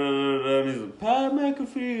player, and he's like, Pat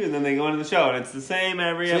McAfee, and then they go into the show, and it's the same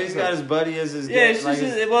every episode. So he's got his buddy as his guest. Yeah,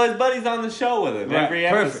 his buddy's on the show with him every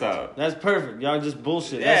episode. Perfect. That's perfect. Y'all just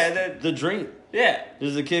bullshit. Yeah, that's the dream. Yeah.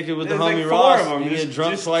 There's a kicker with the homie Ross. You get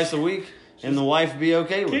drunk twice a week, and the wife be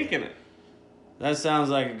okay with kicking it. That sounds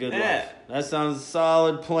like a good life. That sounds a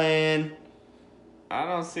solid plan. I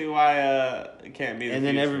don't see why it can't be the And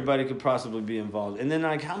then future. everybody could possibly be involved. And then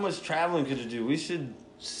how much traveling could you do? We should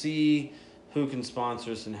see who can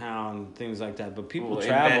sponsor us and how and things like that. But people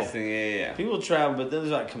travel. People travel, but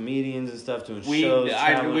there's comedians and stuff doing shows.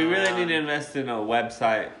 We really need to invest in a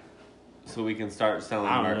website so we can start selling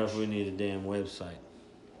merch. I don't know if we need a damn website.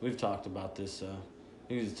 We've talked about this.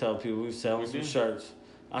 We used to tell people we're selling some shirts.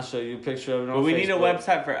 I'll show you a picture of it on Facebook. But we need a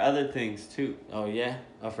website for other things too. Oh yeah?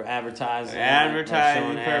 For advertising.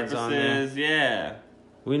 Advertising purposes, yeah.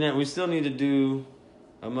 We still need to do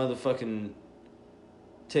a motherfucking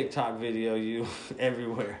TikTok video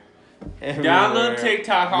everywhere. Download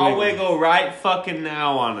TikTok. I'll wiggle right fucking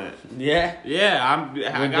now on it. Yeah? Yeah,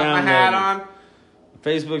 I got my hat on.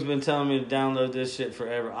 Facebook's been telling me to download this shit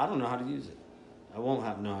forever. I don't know how to use it. I won't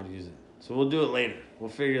know how to use it. So we'll do it later. We'll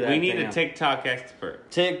figure that out. We need a TikTok expert.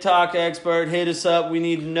 TikTok expert, hit us up. We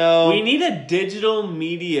need to know. We need a digital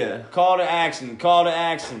media. Call to action.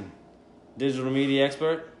 Digital media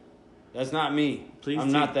expert? That's not me.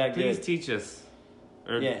 I'm not that good. Please teach us.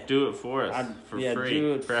 Or do it for us for free,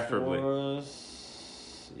 do it preferably. For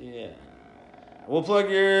us. Yeah. We'll plug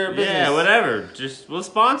your business. Yeah, whatever. We'll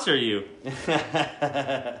sponsor you.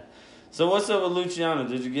 So what's up with Luciano?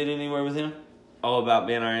 Did you get anywhere with him? Oh, about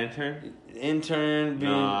being our intern? Doing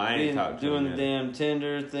the damn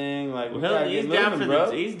Tinder thing. He's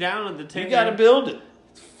down with the TikTok. You gotta build it.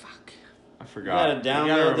 forgot. You gotta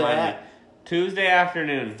download the app. Tuesday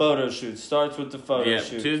afternoon. Photo shoot starts with the photo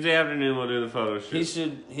shoot. Tuesday afternoon we'll do the photo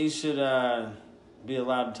shoot. He should be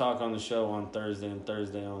allowed to talk on the show on Thursday and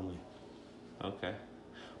Thursday only. Okay.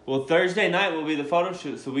 Well, Thursday night will be the photo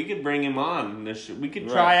shoot, so we could bring him on. We could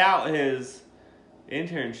try out his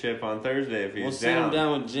internship on Thursday if he's down. We'll sit him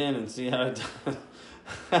down with Jen and see how it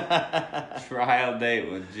does. Trial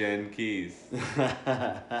date with Jen Keys.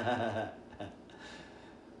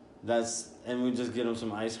 And we just get him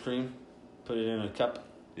some ice cream, put it in a cup.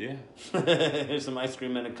 Yeah. Here's some ice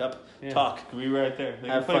cream in a cup. Yeah. Talk. Could be right there. They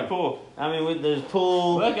Have can play fun. pool. I mean, there's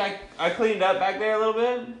pool. Look, I cleaned up back there a little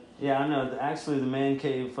bit. Yeah, I know. Actually, the man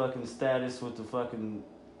cave fucking status with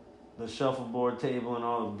the shuffleboard table and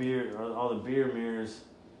all the beer mirrors.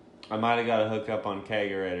 I might have got to hook up on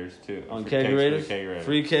kegerators too. On For kegs for the kegerators? kegerator.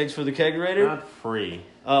 Free kegs for the kegerator? Not free.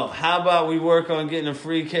 Oh, how about we work on getting a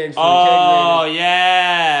free kegs for Oh, the kegerator?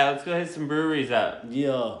 yeah. Let's go hit some breweries up.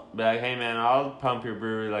 Yeah. Be like, hey, man, I'll pump your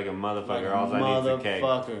brewery like a motherfucker. All I need is a keg.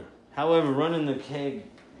 Motherfucker. However, running the keg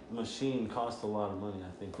machine costs a lot of money,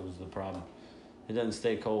 I think was the problem. It doesn't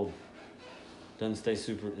stay cold. Doesn't stay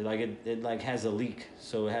super... It has a leak,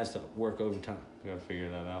 so it has to work overtime. We gotta figure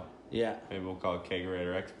that out. Yeah. Maybe we'll call it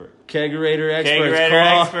Kegerator Expert. Kegerator experts.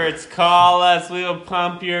 Kegerator Experts, call us. We will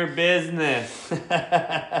pump your business.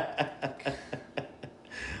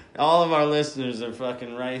 All of our listeners are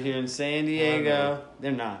fucking right here in San Diego.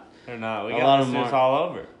 They're not. They're not. We A got lot of listeners them all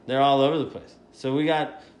over. They're all over the place. So we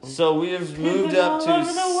have moved up all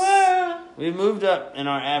over the world. We've moved up in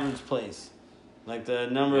our average plays. Like the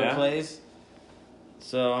number of plays.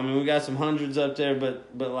 So I mean we got some hundreds up there, but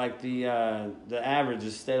like the average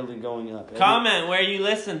is steadily going up. Comment where you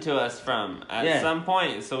listen to us from at some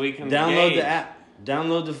point so we can download gauge. the app.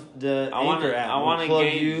 Download the Anchor app. I want to plug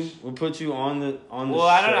gauge. We'll put you on the Well, show.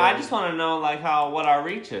 I don't know. I just want to know like what our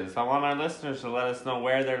reach is. I want our listeners to let us know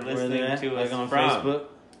where they're listening to us on from. Facebook.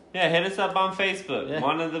 Yeah, hit us up on Facebook. Yeah.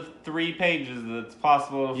 One of the 3 pages that's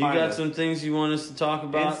possible to find. You got us. some things you want us to talk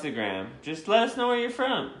about? Instagram. Just let us know where you're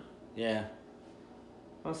from. Yeah.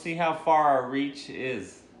 Let's see how far our reach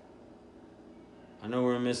is. I know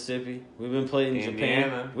we're in Mississippi. We've been playing in Indiana.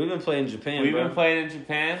 Japan. We've been playing in Japan, We've bro. been playing in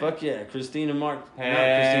Japan. Fuck yeah. Christina Mark. Hell Not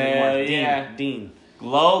Christina Mark. yeah. Dean.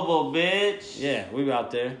 Global, bitch. Yeah, we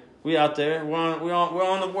out there. We out there. We're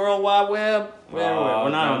on the World Wide Web. We're everywhere. We're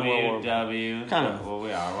not on the World Wide Web. Kind of. Well,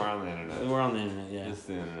 we are. We're on the internet. We're on the internet, yeah. Just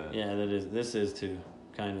the internet. Yeah, that is. This is too.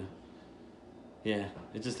 Kind of. Yeah,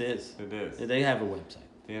 it just is. It is. They have a website.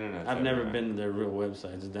 The internet. I've never been to their real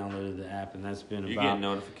website. I just downloaded the app, and that's been You about... get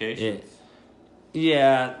notifications. it.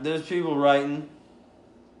 Yeah, there's people writing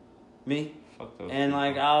me, Fuck those and people.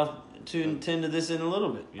 like I'll tend to this in a little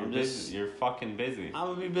bit. You're busy. You're fucking busy. I'm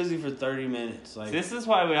gonna be busy for 30 minutes. Like This is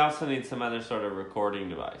why we also need some other sort of recording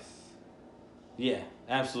device. yeah,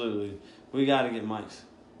 absolutely. We gotta get mics.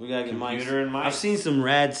 We gotta get mics. Computer and mics. I've seen some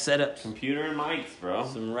rad setups. Computer and mics, bro.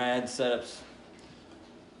 Some rad setups.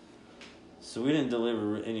 So we didn't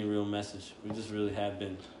deliver any real message. We just really have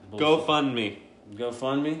been. bullshit. GoFundMe.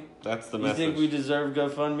 GoFundMe. That's the You message. think we deserve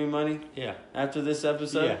GoFundMe money Yeah. after this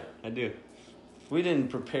episode? Yeah, I do. We didn't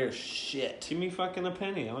prepare shit. Give me fucking a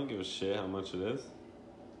penny. I don't give a shit how much it is.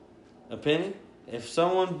 A penny? If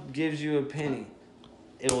someone gives you a penny,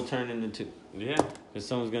 it will turn into 2. Yeah. Because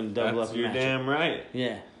someone's going to double That's up and you're match it. damn right.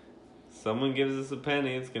 Yeah. Someone gives us a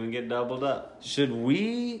penny, it's gonna get doubled up. Should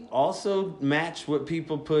we also match what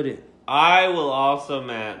people put in? I will also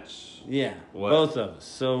match. Yeah, What? both of us.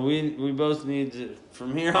 So we both need to,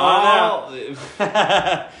 from here on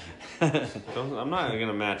out. I'm not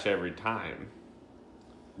gonna match every time.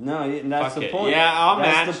 No, that's Fuck the it. point. Yeah, I'll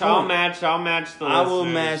That's match. the I'll point. match. I'll match the. I will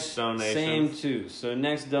listeners' match donations. same too. So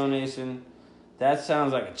next donation, that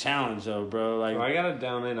sounds like a challenge though, bro. Like So I gotta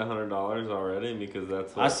donate $100 already because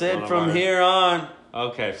that's what I one said of from our- here on.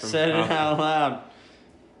 Okay, Said it okay. out loud.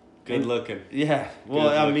 Good looking. Yeah. Well,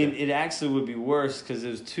 Good I mean, looking. it actually would be worse because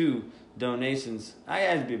there's 2 donations. I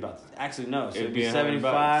had to be about. Actually, no. So it'd be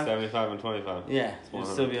 75. 75 and 25. Yeah, it'd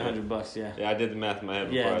still be $100. $100. Yeah. Yeah, I did the math in my head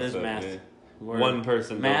before Yeah, I there's said math. it. Word. One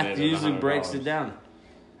person Math donated usually $100. breaks it down.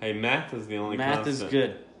 Hey, math is the only Math constant. is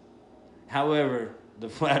good. However, the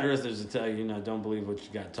flat earthers will tell you, don't believe what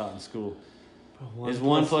you got taught in school. Is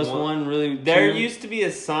 1 plus 1 really? There 2? used to be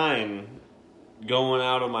a sign going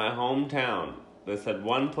out of my hometown that said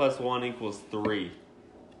 1 plus 1 equals 3.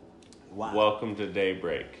 Wow. Welcome to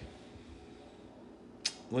Daybreak.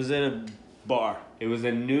 Was it a bar? It was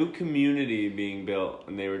a new community being built,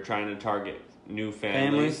 and they were trying to target new families.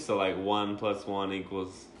 Families? So like 1 plus 1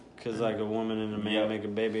 equals Cause like a woman and a man Yep. make a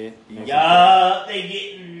baby. Yeah, they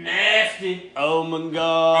getting nasty. Oh my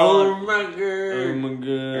god. Oh my god. Oh my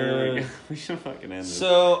god. We should fucking end this.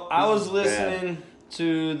 So I This was is listening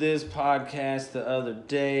to this podcast the other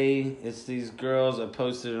day. It's these girls. I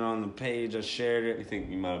posted it on the page. I shared You it. think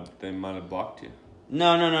they might have blocked you?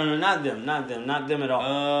 No, not them at all.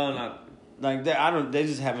 Oh, not. Like they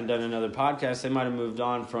just haven't done another podcast. They might have moved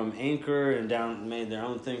on from Anchor and made their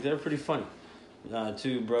own thing. They're pretty funny.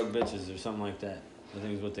 Two broke bitches or something like that. I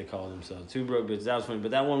think is what they call themselves. Two broke bitches. That was funny. But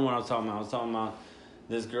that one I was talking about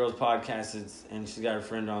this girl's podcast. And she's got a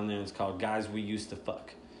friend on there. It's called Guys We Used to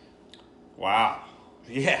Fuck. Wow.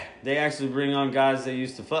 Yeah, they actually bring on guys they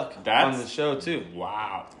used to fuck That's- on the show too.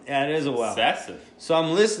 Wow. Yeah, it is a wow. Excessive. So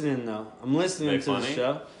I'm listening though. I'm listening They to funny? the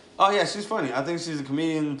show. Oh yeah, she's funny. I think she's a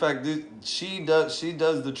comedian. In fact, she does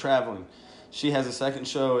the traveling. She has a second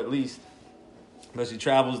show at least, but she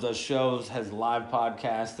travels, does shows, has live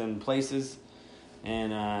podcasts in places,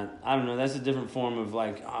 and I don't know. That's a different form of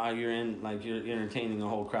like you're entertaining a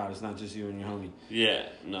whole crowd. It's not just you and your homie. Yeah.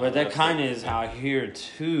 No. But that that's kind of like- is how I hear it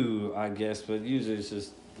too, I guess. But usually it's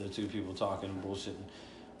just the two people talking and bullshitting.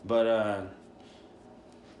 But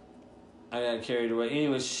I got carried away.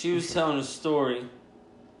 Anyway, she was telling a story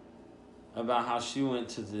about how she went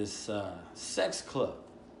to this sex club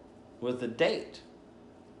with a date.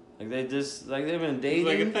 Like they've been dating.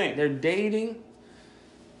 like a thing. They're dating.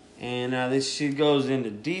 And she goes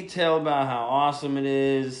into detail about how awesome it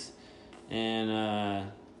is. And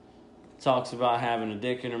talks about having a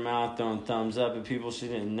dick in her mouth, throwing thumbs up at people she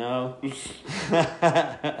didn't know.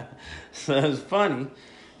 So it was funny.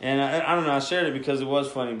 And I don't know, I shared it because it was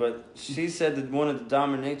funny, but she said that one of the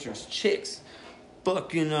dominatrix chicks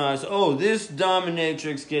fucking us. Oh, this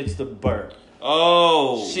dominatrix gets the bird.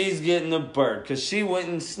 Oh. She's getting the bird because she went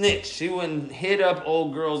and snitched. She went and hit up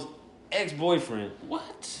old girl's ex-boyfriend.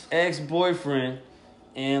 What? Ex-boyfriend.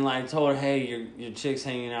 And like told her, hey, your chick's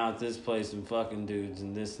hanging out at this place and fucking dudes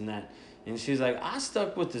and this and that. And she's like, I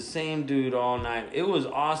stuck with the same dude all night. It was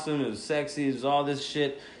awesome. It was sexy. It was all this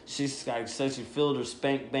shit. She's like said she filled her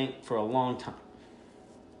spank bank for a long time,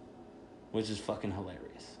 which is fucking hilarious.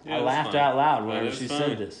 Yeah, I it was laughed funny. out loud That whenever is she funny.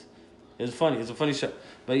 said this. It was funny. It's a funny show.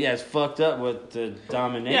 But yeah, it's fucked up with the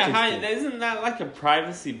dominatrix Yeah, thing. isn't that like a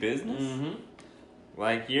privacy business? Mm-hmm.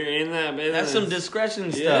 Like you're in that business. That's some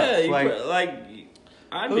discretion stuff. Yeah, like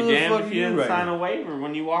I'd Who be the damned fuck if you you didn't right sign now? a waiver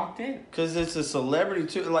when you walked in. because it's a celebrity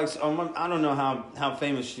too. Like I don't know how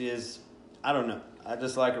famous she is. I don't know. I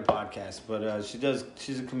just like her podcast, but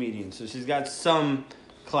she's a comedian, so she's got some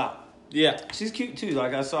clout. Yeah. She's cute too.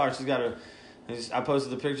 Like I saw her. She's got I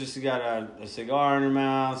posted the picture. She got a cigar in her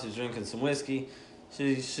mouth. She's drinking some whiskey.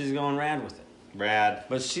 She's going rad with it. Brad.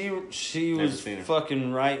 But she Never was seen her.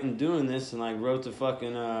 fucking right in doing this, and like wrote to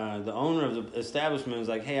fucking the owner of the establishment was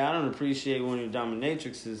like, hey, I don't appreciate one of your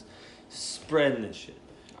dominatrixes spreading this shit.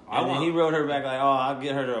 And then he wrote her back like, oh, I'll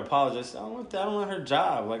get her to apologize. I don't want that. I don't want her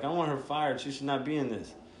job. Like I want her fired. She should not be in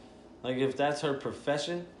this. Like if that's her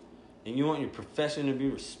profession, and you want your profession to be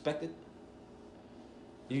respected,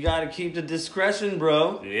 you got to keep the discretion,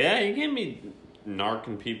 bro. Yeah, you can't be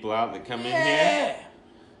narking people out that come in here. Yeah.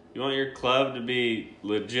 You want your club to be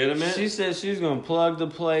legitimate? She said she's going to plug the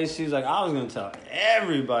place. She's like, I was going to tell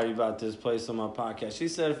everybody about this place on my podcast. She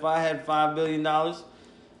said if I had $5 billion,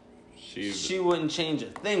 she wouldn't change a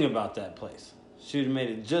thing about that place. She would have made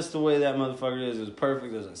it just the way that motherfucker is. It was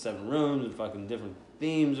perfect. There's like 7 rooms and fucking different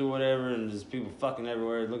themes or whatever. And there's people fucking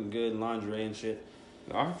everywhere looking good, lingerie and shit.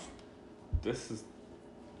 This is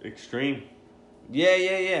extreme.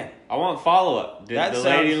 Yeah. I want follow up. Did That the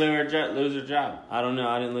lady sounds- lose her job? I don't know.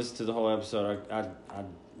 I didn't listen to the whole episode. I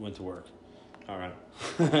went to work. All right.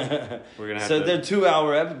 We're gonna have So to. they're 2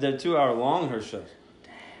 hour they're 2 hour long, her shows.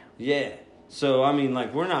 Damn. Yeah. So I mean,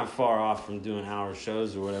 like we're not far off from doing hour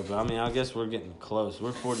shows or whatever. I mean, I guess we're getting close.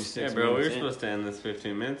 We're 46 Yeah, bro. We were minutes in. supposed to end this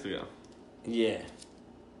 15 minutes ago. Yeah.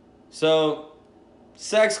 So,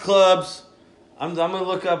 sex clubs. I'm gonna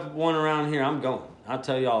look up one around here. I'm going. I'll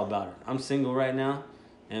tell you all about it. I'm single right now,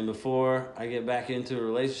 and before I get back into a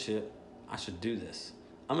relationship, I should do this.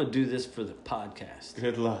 I'm gonna do this for the podcast.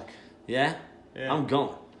 Good luck. Yeah. Yeah. I'm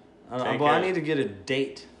going. Take But I it. need to get a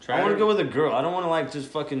date. Try I want to to- go with a girl. I don't want to like just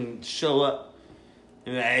fucking show up.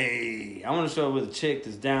 And be like, hey, I want to show up with a chick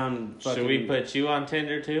that's down. Fucking, Should we put you on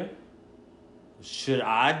Tinder too? Should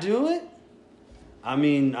I do it? I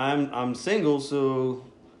mean, I'm single, so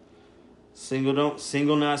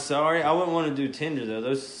single not sorry. I wouldn't want to do Tinder though.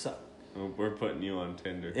 Those suck. Well, we're putting you on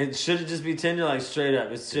Tinder. It should just be Tinder, like straight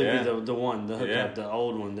up. It should Yeah. be the one, the hookup, Yeah. the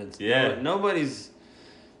old one. That's Yeah. nobody's.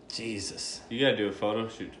 Jesus. You gotta do a photo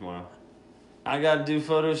shoot tomorrow. I gotta do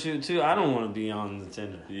photo shoot too. I don't want to be on the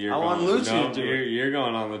Tinder. I want Lucci to do it. You're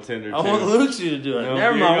going on the Tinder too. I want Lucci to do it. Nope,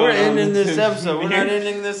 Never you're mind. We're going on ending the this Tinder. episode. We're not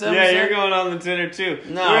ending this episode. Yeah, you're going on the Tinder too.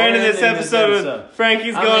 No, we're ending this ending this episode episode. with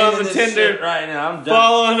Frankie's I'm going on ending the this Tinder shit right now. I'm done.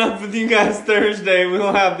 Following up with you guys Thursday.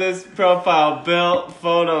 We'll have this profile built,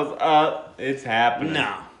 photos up. It's happening.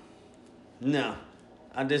 No.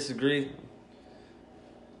 I disagree.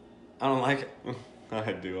 I don't like it.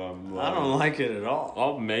 I do. I don't like it at all.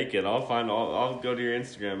 I'll make it. I'll go to your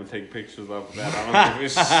Instagram and take pictures of that. I don't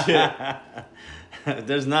give a shit.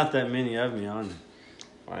 There's not that many of me on there.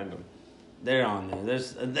 Find them. They're on there.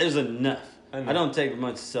 There's enough. I know. I don't take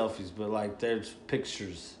much selfies, but like there's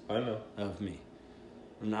pictures I know. of me.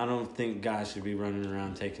 And I don't think guys should be running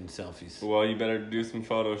around taking selfies. Well, you better do some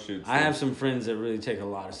photo shoots. I have some friends that really take a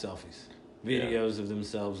lot of selfies. Videos of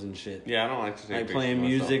themselves and shit. Yeah, I don't like to take like pictures playing of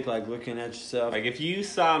myself. music, like looking at yourself. Like if you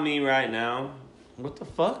saw me right now, What the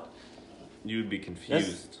fuck? you would be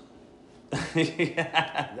confused.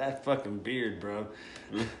 Yeah, that fucking beard, bro.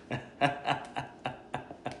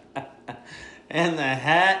 And the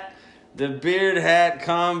hat, the beard hat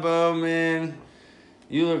combo, man.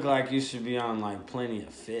 You look like you should be on like Plenty of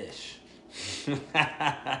Fish.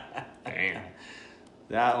 Damn.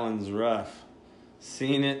 That one's rough.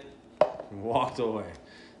 Seen it, walked away.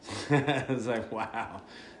 It's like, wow,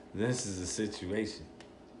 this is a situation.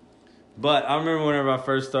 But I remember whenever I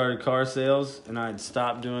first started car sales and I'd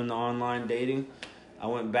stopped doing the online dating, I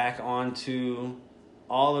went back onto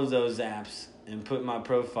all of those apps and put my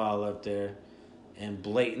profile up there and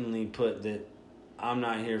blatantly put that I'm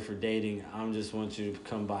not here for dating. I just want you to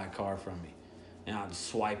come buy a car from me. And I'd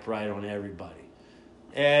swipe right on everybody.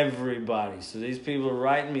 Everybody. So these people are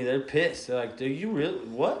writing me. They're pissed. They're like, do you really?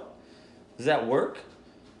 What? Does that work?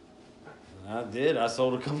 I did. I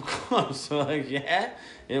sold a couple cars. So like, yeah,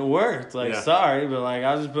 it worked. Like, Yeah. sorry, but like,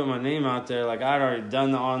 I just put my name out there. Like, I'd already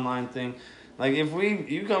done the online thing. Like, if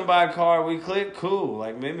you come buy a car, we click, cool.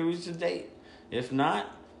 Like, maybe we should date. If not,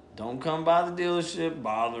 don't come by the dealership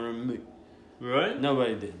bothering me. Right?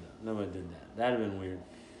 Nobody did that. Nobody did that. That'd have been weird.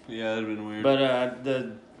 Yeah, that'd been weird. But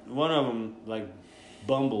the one of them, like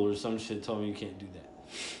Bumble or some shit, told me you can't do that.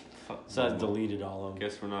 Fuck So I Bumble. deleted all of them.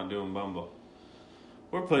 Guess we're not doing Bumble.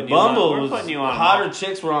 We're putting Bumble you on. We're was putting you on. hotter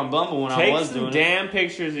chicks were on Bumble when I Take was some doing it. damn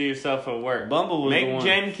pictures of yourself at work. Bumble was the Make one.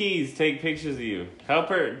 Jen Keys take pictures of you. Help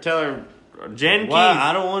her. Tell her, Jen Why? Keys.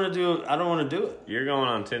 I don't want to do it. I don't want to do it. You're going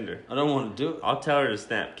on Tinder. I don't want to do it. I'll tell her to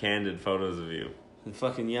snap candid photos of you. And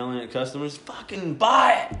fucking yelling at customers, fucking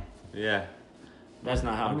buy it. Yeah. That's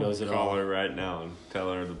not how it goes at Call all. her right now and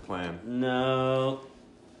tell her the plan. No,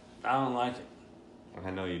 I don't like it.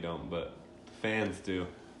 I know you don't, but the fans do.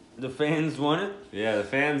 The fans want it. Yeah, the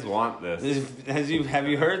fans want this. Have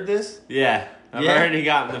you heard this? Yeah. I've Yeah? already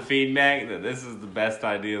gotten the feedback that this is the best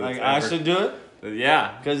idea that's Like I ever. should do it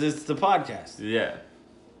Yeah. because it's the podcast. Yeah.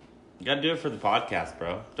 You gotta do it for the podcast,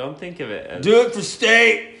 bro. Don't think of it as... Do it for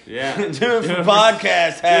state. Yeah. Do it for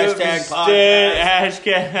podcast. Do it for Hashtag state.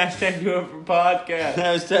 podcast. Hashtag do it for podcast.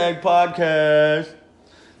 Hashtag podcast.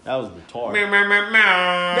 That was retarded.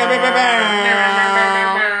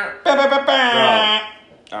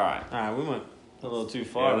 Alright. Alright, we went a little too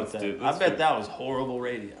far Yeah, with let's that. do- I let's bet do- that was horrible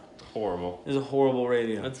radio. Horrible. It was a horrible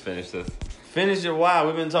radio. Let's finish this. Finish it. Wow,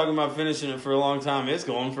 we've been talking about finishing it for a long time. It's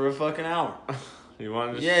going for a fucking hour. You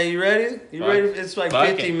want to just... Yeah, you ready? You Fuck. ready? It's like Fuck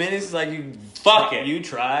 50 it. minutes. It's like you Fuck it. You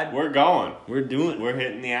tried. We're going. We're doing it. We're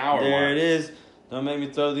hitting the hour There mark. it is. Don't make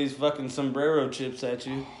me throw these fucking sombrero chips at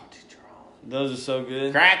you. Those are so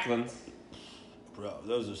good. Cracklins. Bro,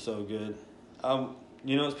 those are so good.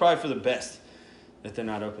 You know, it's probably for the best that they're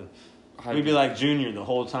not open. We'd be like Junior the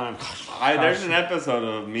whole time. There's an episode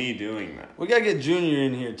of me doing that. We gotta get Junior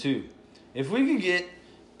in here too. If we could get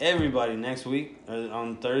everybody next week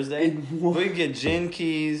on Thursday, if we could get Jen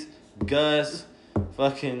Keys, Gus,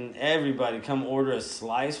 fucking everybody come order a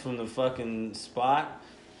slice from the fucking spot.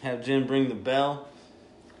 Have Jen bring the bell.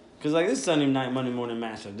 Cause like this Sunday night, Monday morning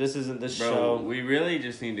matchup. This isn't the Bro, show. we really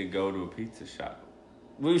just need to go to a pizza shop.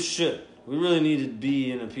 We should. We really need to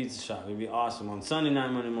be in a pizza shop. It'd be awesome on Sunday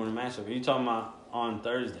night, Monday morning matchup. Are you talking about on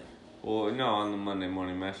Thursday? Well, no, on the Monday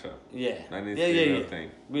morning mashup. Yeah. That needs yeah, to be yeah, a real yeah.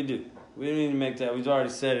 thing. We do. We didn't need to make that. We've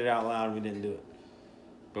already said it out loud. We didn't do it.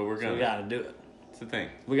 But we're So gonna. we gotta do it. It's the thing.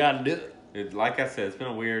 We gotta do it. Like I said, it's been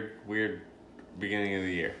a weird beginning of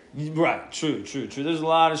the year. Right. True. There's a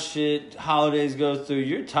lot of shit holidays go through.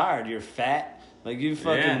 You're tired. You're fat. Like you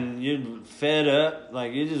fucking, you're fed up.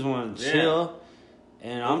 Like you just want to Yeah. chill.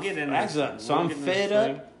 And We'll I'm get in actually, this- so we'll I'm get in fed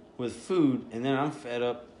this up with food, and then I'm fed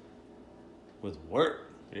up with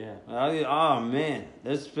work. Yeah. Oh man,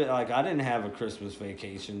 that's like I didn't have a Christmas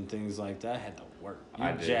vacation, things like that. I had to work. You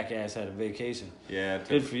I did. jackass had a vacation. Yeah. It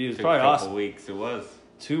Good for you. It's took probably a couple awesome. weeks. It was.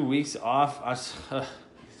 2 weeks off.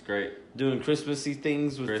 It's great. Doing Christmassy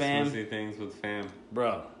things with Christmassy fam, things with fam.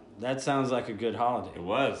 bro. That sounds like a good holiday. It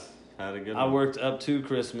was. Had a good I one. worked up to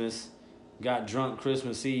Christmas, got drunk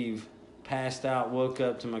Christmas Eve, passed out, woke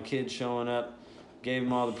up to my kid showing up, gave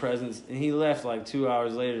him all the presents, and he left like 2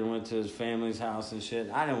 hours later and went to his family's house and shit.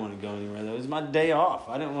 I didn't want to go anywhere though. It was my day off.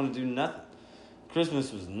 I didn't want to do nothing.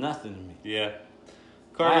 Christmas was nothing to me. Yeah.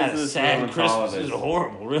 I Car had a business sad ruins Christmas. holidays. It was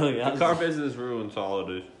horrible, really. The car business ruins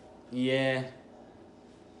holidays. Yeah.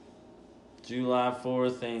 July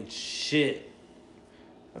 4th ain't shit.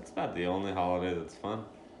 That's about the only holiday that's fun.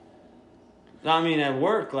 I mean, at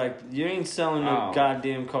work, like, you ain't selling no Oh.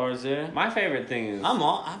 goddamn cars there. My favorite thing is I've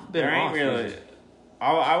been there ain't off really. usually.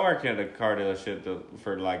 I work at a car dealership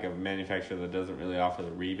for like a manufacturer that doesn't really offer the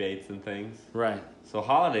rebates and things. Right. So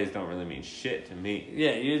holidays don't really mean shit to me.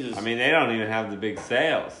 Yeah, you just... I mean, they don't even have the big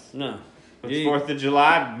sales. no. It's 4th of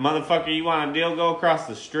July, motherfucker. You want a deal? Go across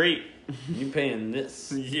the street. You paying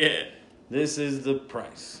this. Yeah. This is the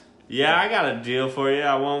price. Yeah, I got a deal for you.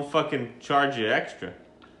 I won't fucking charge you extra.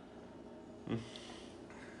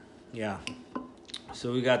 Yeah.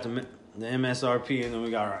 So we got the MSRP and then we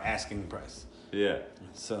got our asking price. Yeah.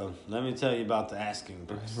 So let me tell you about the asking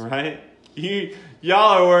price. Right? Y'all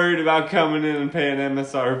are worried about coming in and paying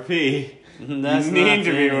MSRP. That's you need not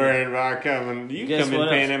to be the- worried about coming. You Guess come in what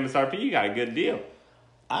paying else? MSRP, you got a good deal.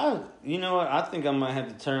 You know what? I think I might have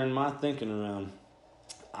to turn my thinking around.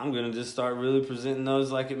 I'm gonna just start really presenting those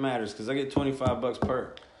like it matters because I get $25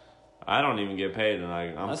 per. I don't even get paid, and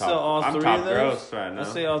I'm I top. sell all I'm three top of those. gross right now. I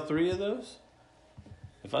say all three of those.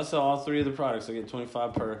 If I sell all three of the products, I get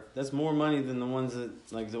 $25 per. That's more money than the ones that,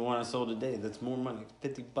 like the one I sold today. That's more money,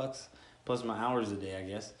 $50 plus my hours a day, I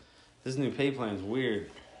guess. This new pay plan is weird.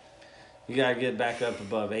 You gotta get back up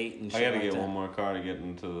above 8 and shit. I gotta like get that. one more car to get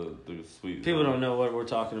into the suite. People don't know what we're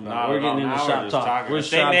talking about. No, We're getting into now shop just talk. talking. We're If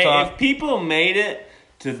they shop made- talk. If people made it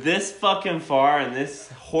to this fucking far in this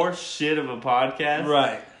horse shit of a podcast,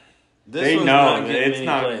 Right. This they one's know not that getting it's any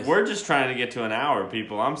not. place. We're just trying to get to an hour,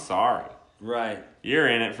 people. I'm sorry. Right. You're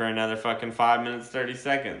in it for another fucking 5 minutes, 30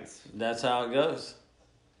 seconds. That's how it goes.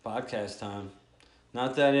 Podcast time.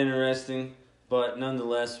 Not that interesting, but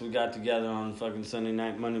nonetheless, we got together on fucking Sunday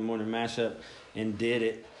night, Monday morning mashup and did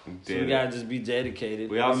it. So Did we it. gotta just be dedicated.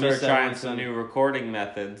 We I also are missed that trying one some Sunday. new recording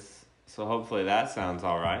methods, so hopefully that sounds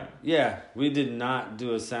all right. Yeah, we did not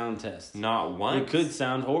do a sound test. Not once. It could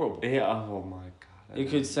sound horrible. Yeah. Oh my god. It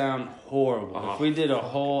could sound horrible. Oh, if we did a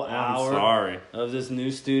whole I'm hour sorry. of this new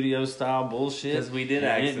studio style bullshit, Because we did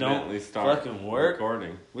and it accidentally don't start fucking work.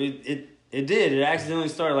 recording. It did. It accidentally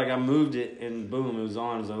started. Like I moved it and boom, it was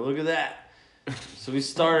on. I was like, look at that. So we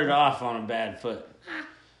started off on a bad foot.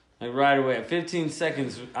 Like right away. At 15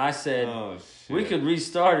 seconds, I said, Oh shit. we could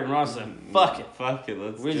restart it. And Ross said, fuck it. Fuck it.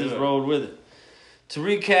 Let's We do just it. rolled with it. To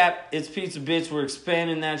recap, it's Pizza Bitch. We're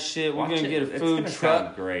expanding that shit. We're Watch going to it. get a It's food gonna truck.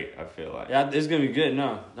 sound great, I feel like. Yeah, it's going to be good.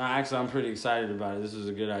 No, actually, I'm pretty excited about it. This was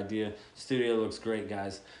a good idea. Studio looks great,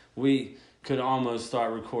 guys. We could almost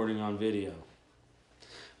start recording on video.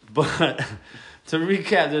 But to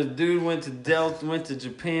recap, this dude went to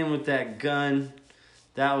Japan with that gun.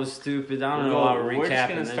 That was stupid. I don't know why we're recapping. We're just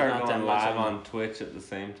gonna There's start not that going much live of it. on Twitch at the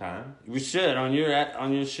same time. We should on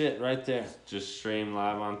your shit right there. Just stream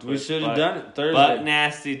live on Twitch. We should have Buck- done it Thursday. Buck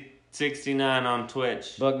Nasty 69 on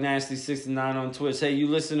Twitch. Buck Nasty 69 on Twitch. Hey, you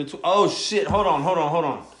listen to oh shit! Hold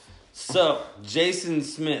on. So Jason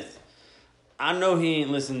Smith, I know he ain't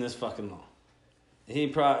listened this fucking long. He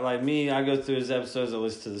probably like me. I go through his episodes. I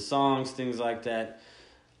listen to the songs, things like that.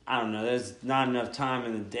 I don't know. There's not enough time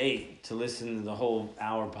in the day to listen to the whole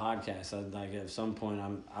hour podcast. I like at some point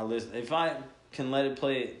I listen. If I can let it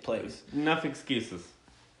play, it plays. Enough excuses.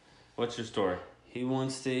 What's your story? He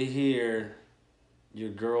wants to hear your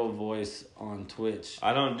girl voice on Twitch.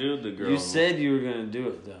 I don't do the girl. You said you were gonna do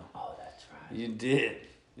it though. Oh, that's right. You did.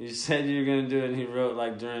 You said you were gonna do it, and he wrote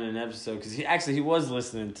like during an episode because he was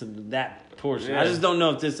listening to that portion. I Yeah. just don't know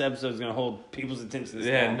if this episode is gonna hold people's attention. This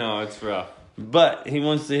Yeah, long. no, it's rough. But he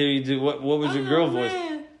wants to hear you do what? What was your girl voice?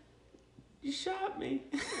 Man. You shot me.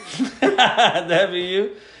 That be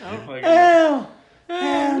you? I don't fucking Hell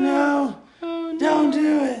no! Oh, no. Don't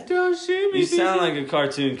do it. Don't shoot me. You sound like a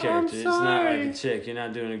cartoon character. It's not like sorry. a chick. You're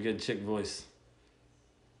not doing a good chick voice.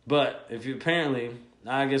 But if you apparently,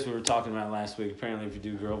 I guess we were talking about it last week. Apparently, if you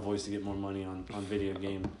do girl voice, you get more money on video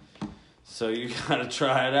game. So you gotta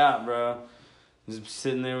try it out, bro. Just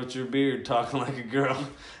sitting there with your beard, talking like a girl.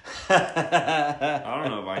 I don't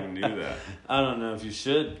know if I can do that. I don't know if you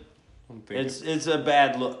should. It's a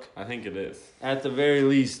bad look. I think it is. At the very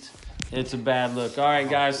least, it's a bad look. All right,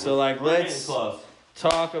 guys. So let's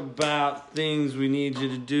talk about things we need you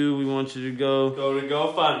to do. We want you to go to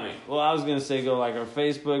GoFundMe. Well, I was gonna say go like our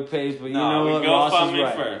Facebook page, but you No, know what? go Ross fund is me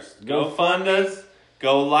right. first. Go Go fund us.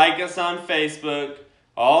 Go like us on Facebook.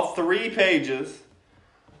 All 3 pages.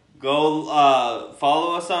 Go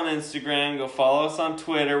follow us on Instagram. Go follow us on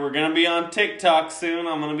Twitter. We're gonna be on TikTok soon.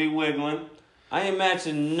 I'm gonna be wiggling. I ain't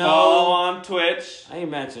matching Follow on Twitch. I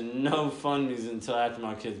ain't matching no fundies until after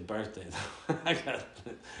my kid's birthday. I got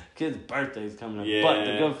kid's birthday's coming up. Yeah. But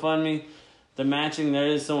the GoFundMe, the matching, there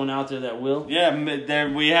is someone out there that will. Yeah, there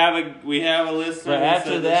we have a listener. But after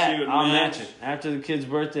said that, she would I'll match it. After the kid's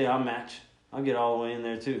birthday, I'll match. I'll get all the way in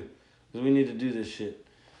there too. Because we need to do this shit.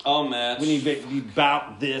 I'll match. We need to be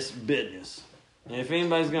about this business. And if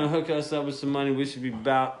anybody's going to hook us up with some money, we should be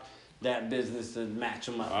about that business to match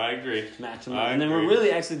them up. I agree. Match them up. And then we're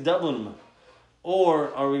really actually doubling them up.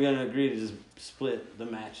 Or are we going to agree to just split the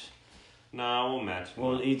match? No, we'll match them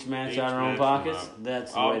We'll up. each match Each out our own match pockets? them up.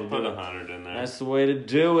 That's the I'll way to put do it. 100 in there. That's the way to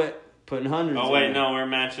do it. Putting hundreds Oh in wait, there. no, we're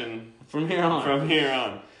matching From here on. from here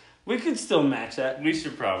on. We could still match that. We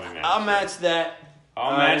should probably match. I'll match that.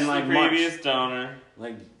 I'll match in the like previous March. donor.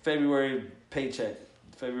 Like February paycheck.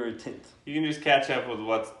 February 10th. You can just catch up with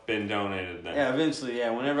what's been donated then. Yeah, eventually,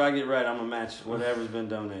 yeah. Whenever I get right, I'm going to match whatever's been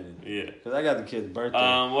donated. Yeah. Because I got the kid's birthday.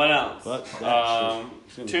 What else? But that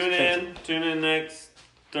shit. Tune in next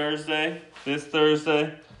Thursday, this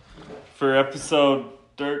Thursday, for episode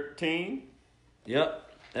 13.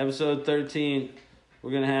 Yep. Episode 13.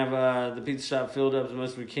 We're going to have the pizza shop filled up as much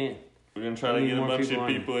as we can. We're going to try We to need get a more bunch people of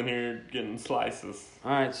on people in here getting slices.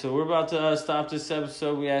 All right, so we're about to stop this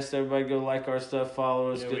episode. We asked everybody to go like our stuff,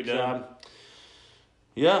 follow us. Yeah, we Good done. job.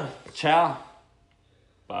 Yeah. Ciao.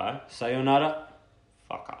 Bye. Sayonara.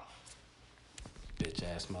 Fuck off. Bitch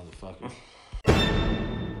ass motherfucker.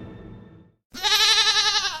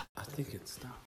 I think it stopped.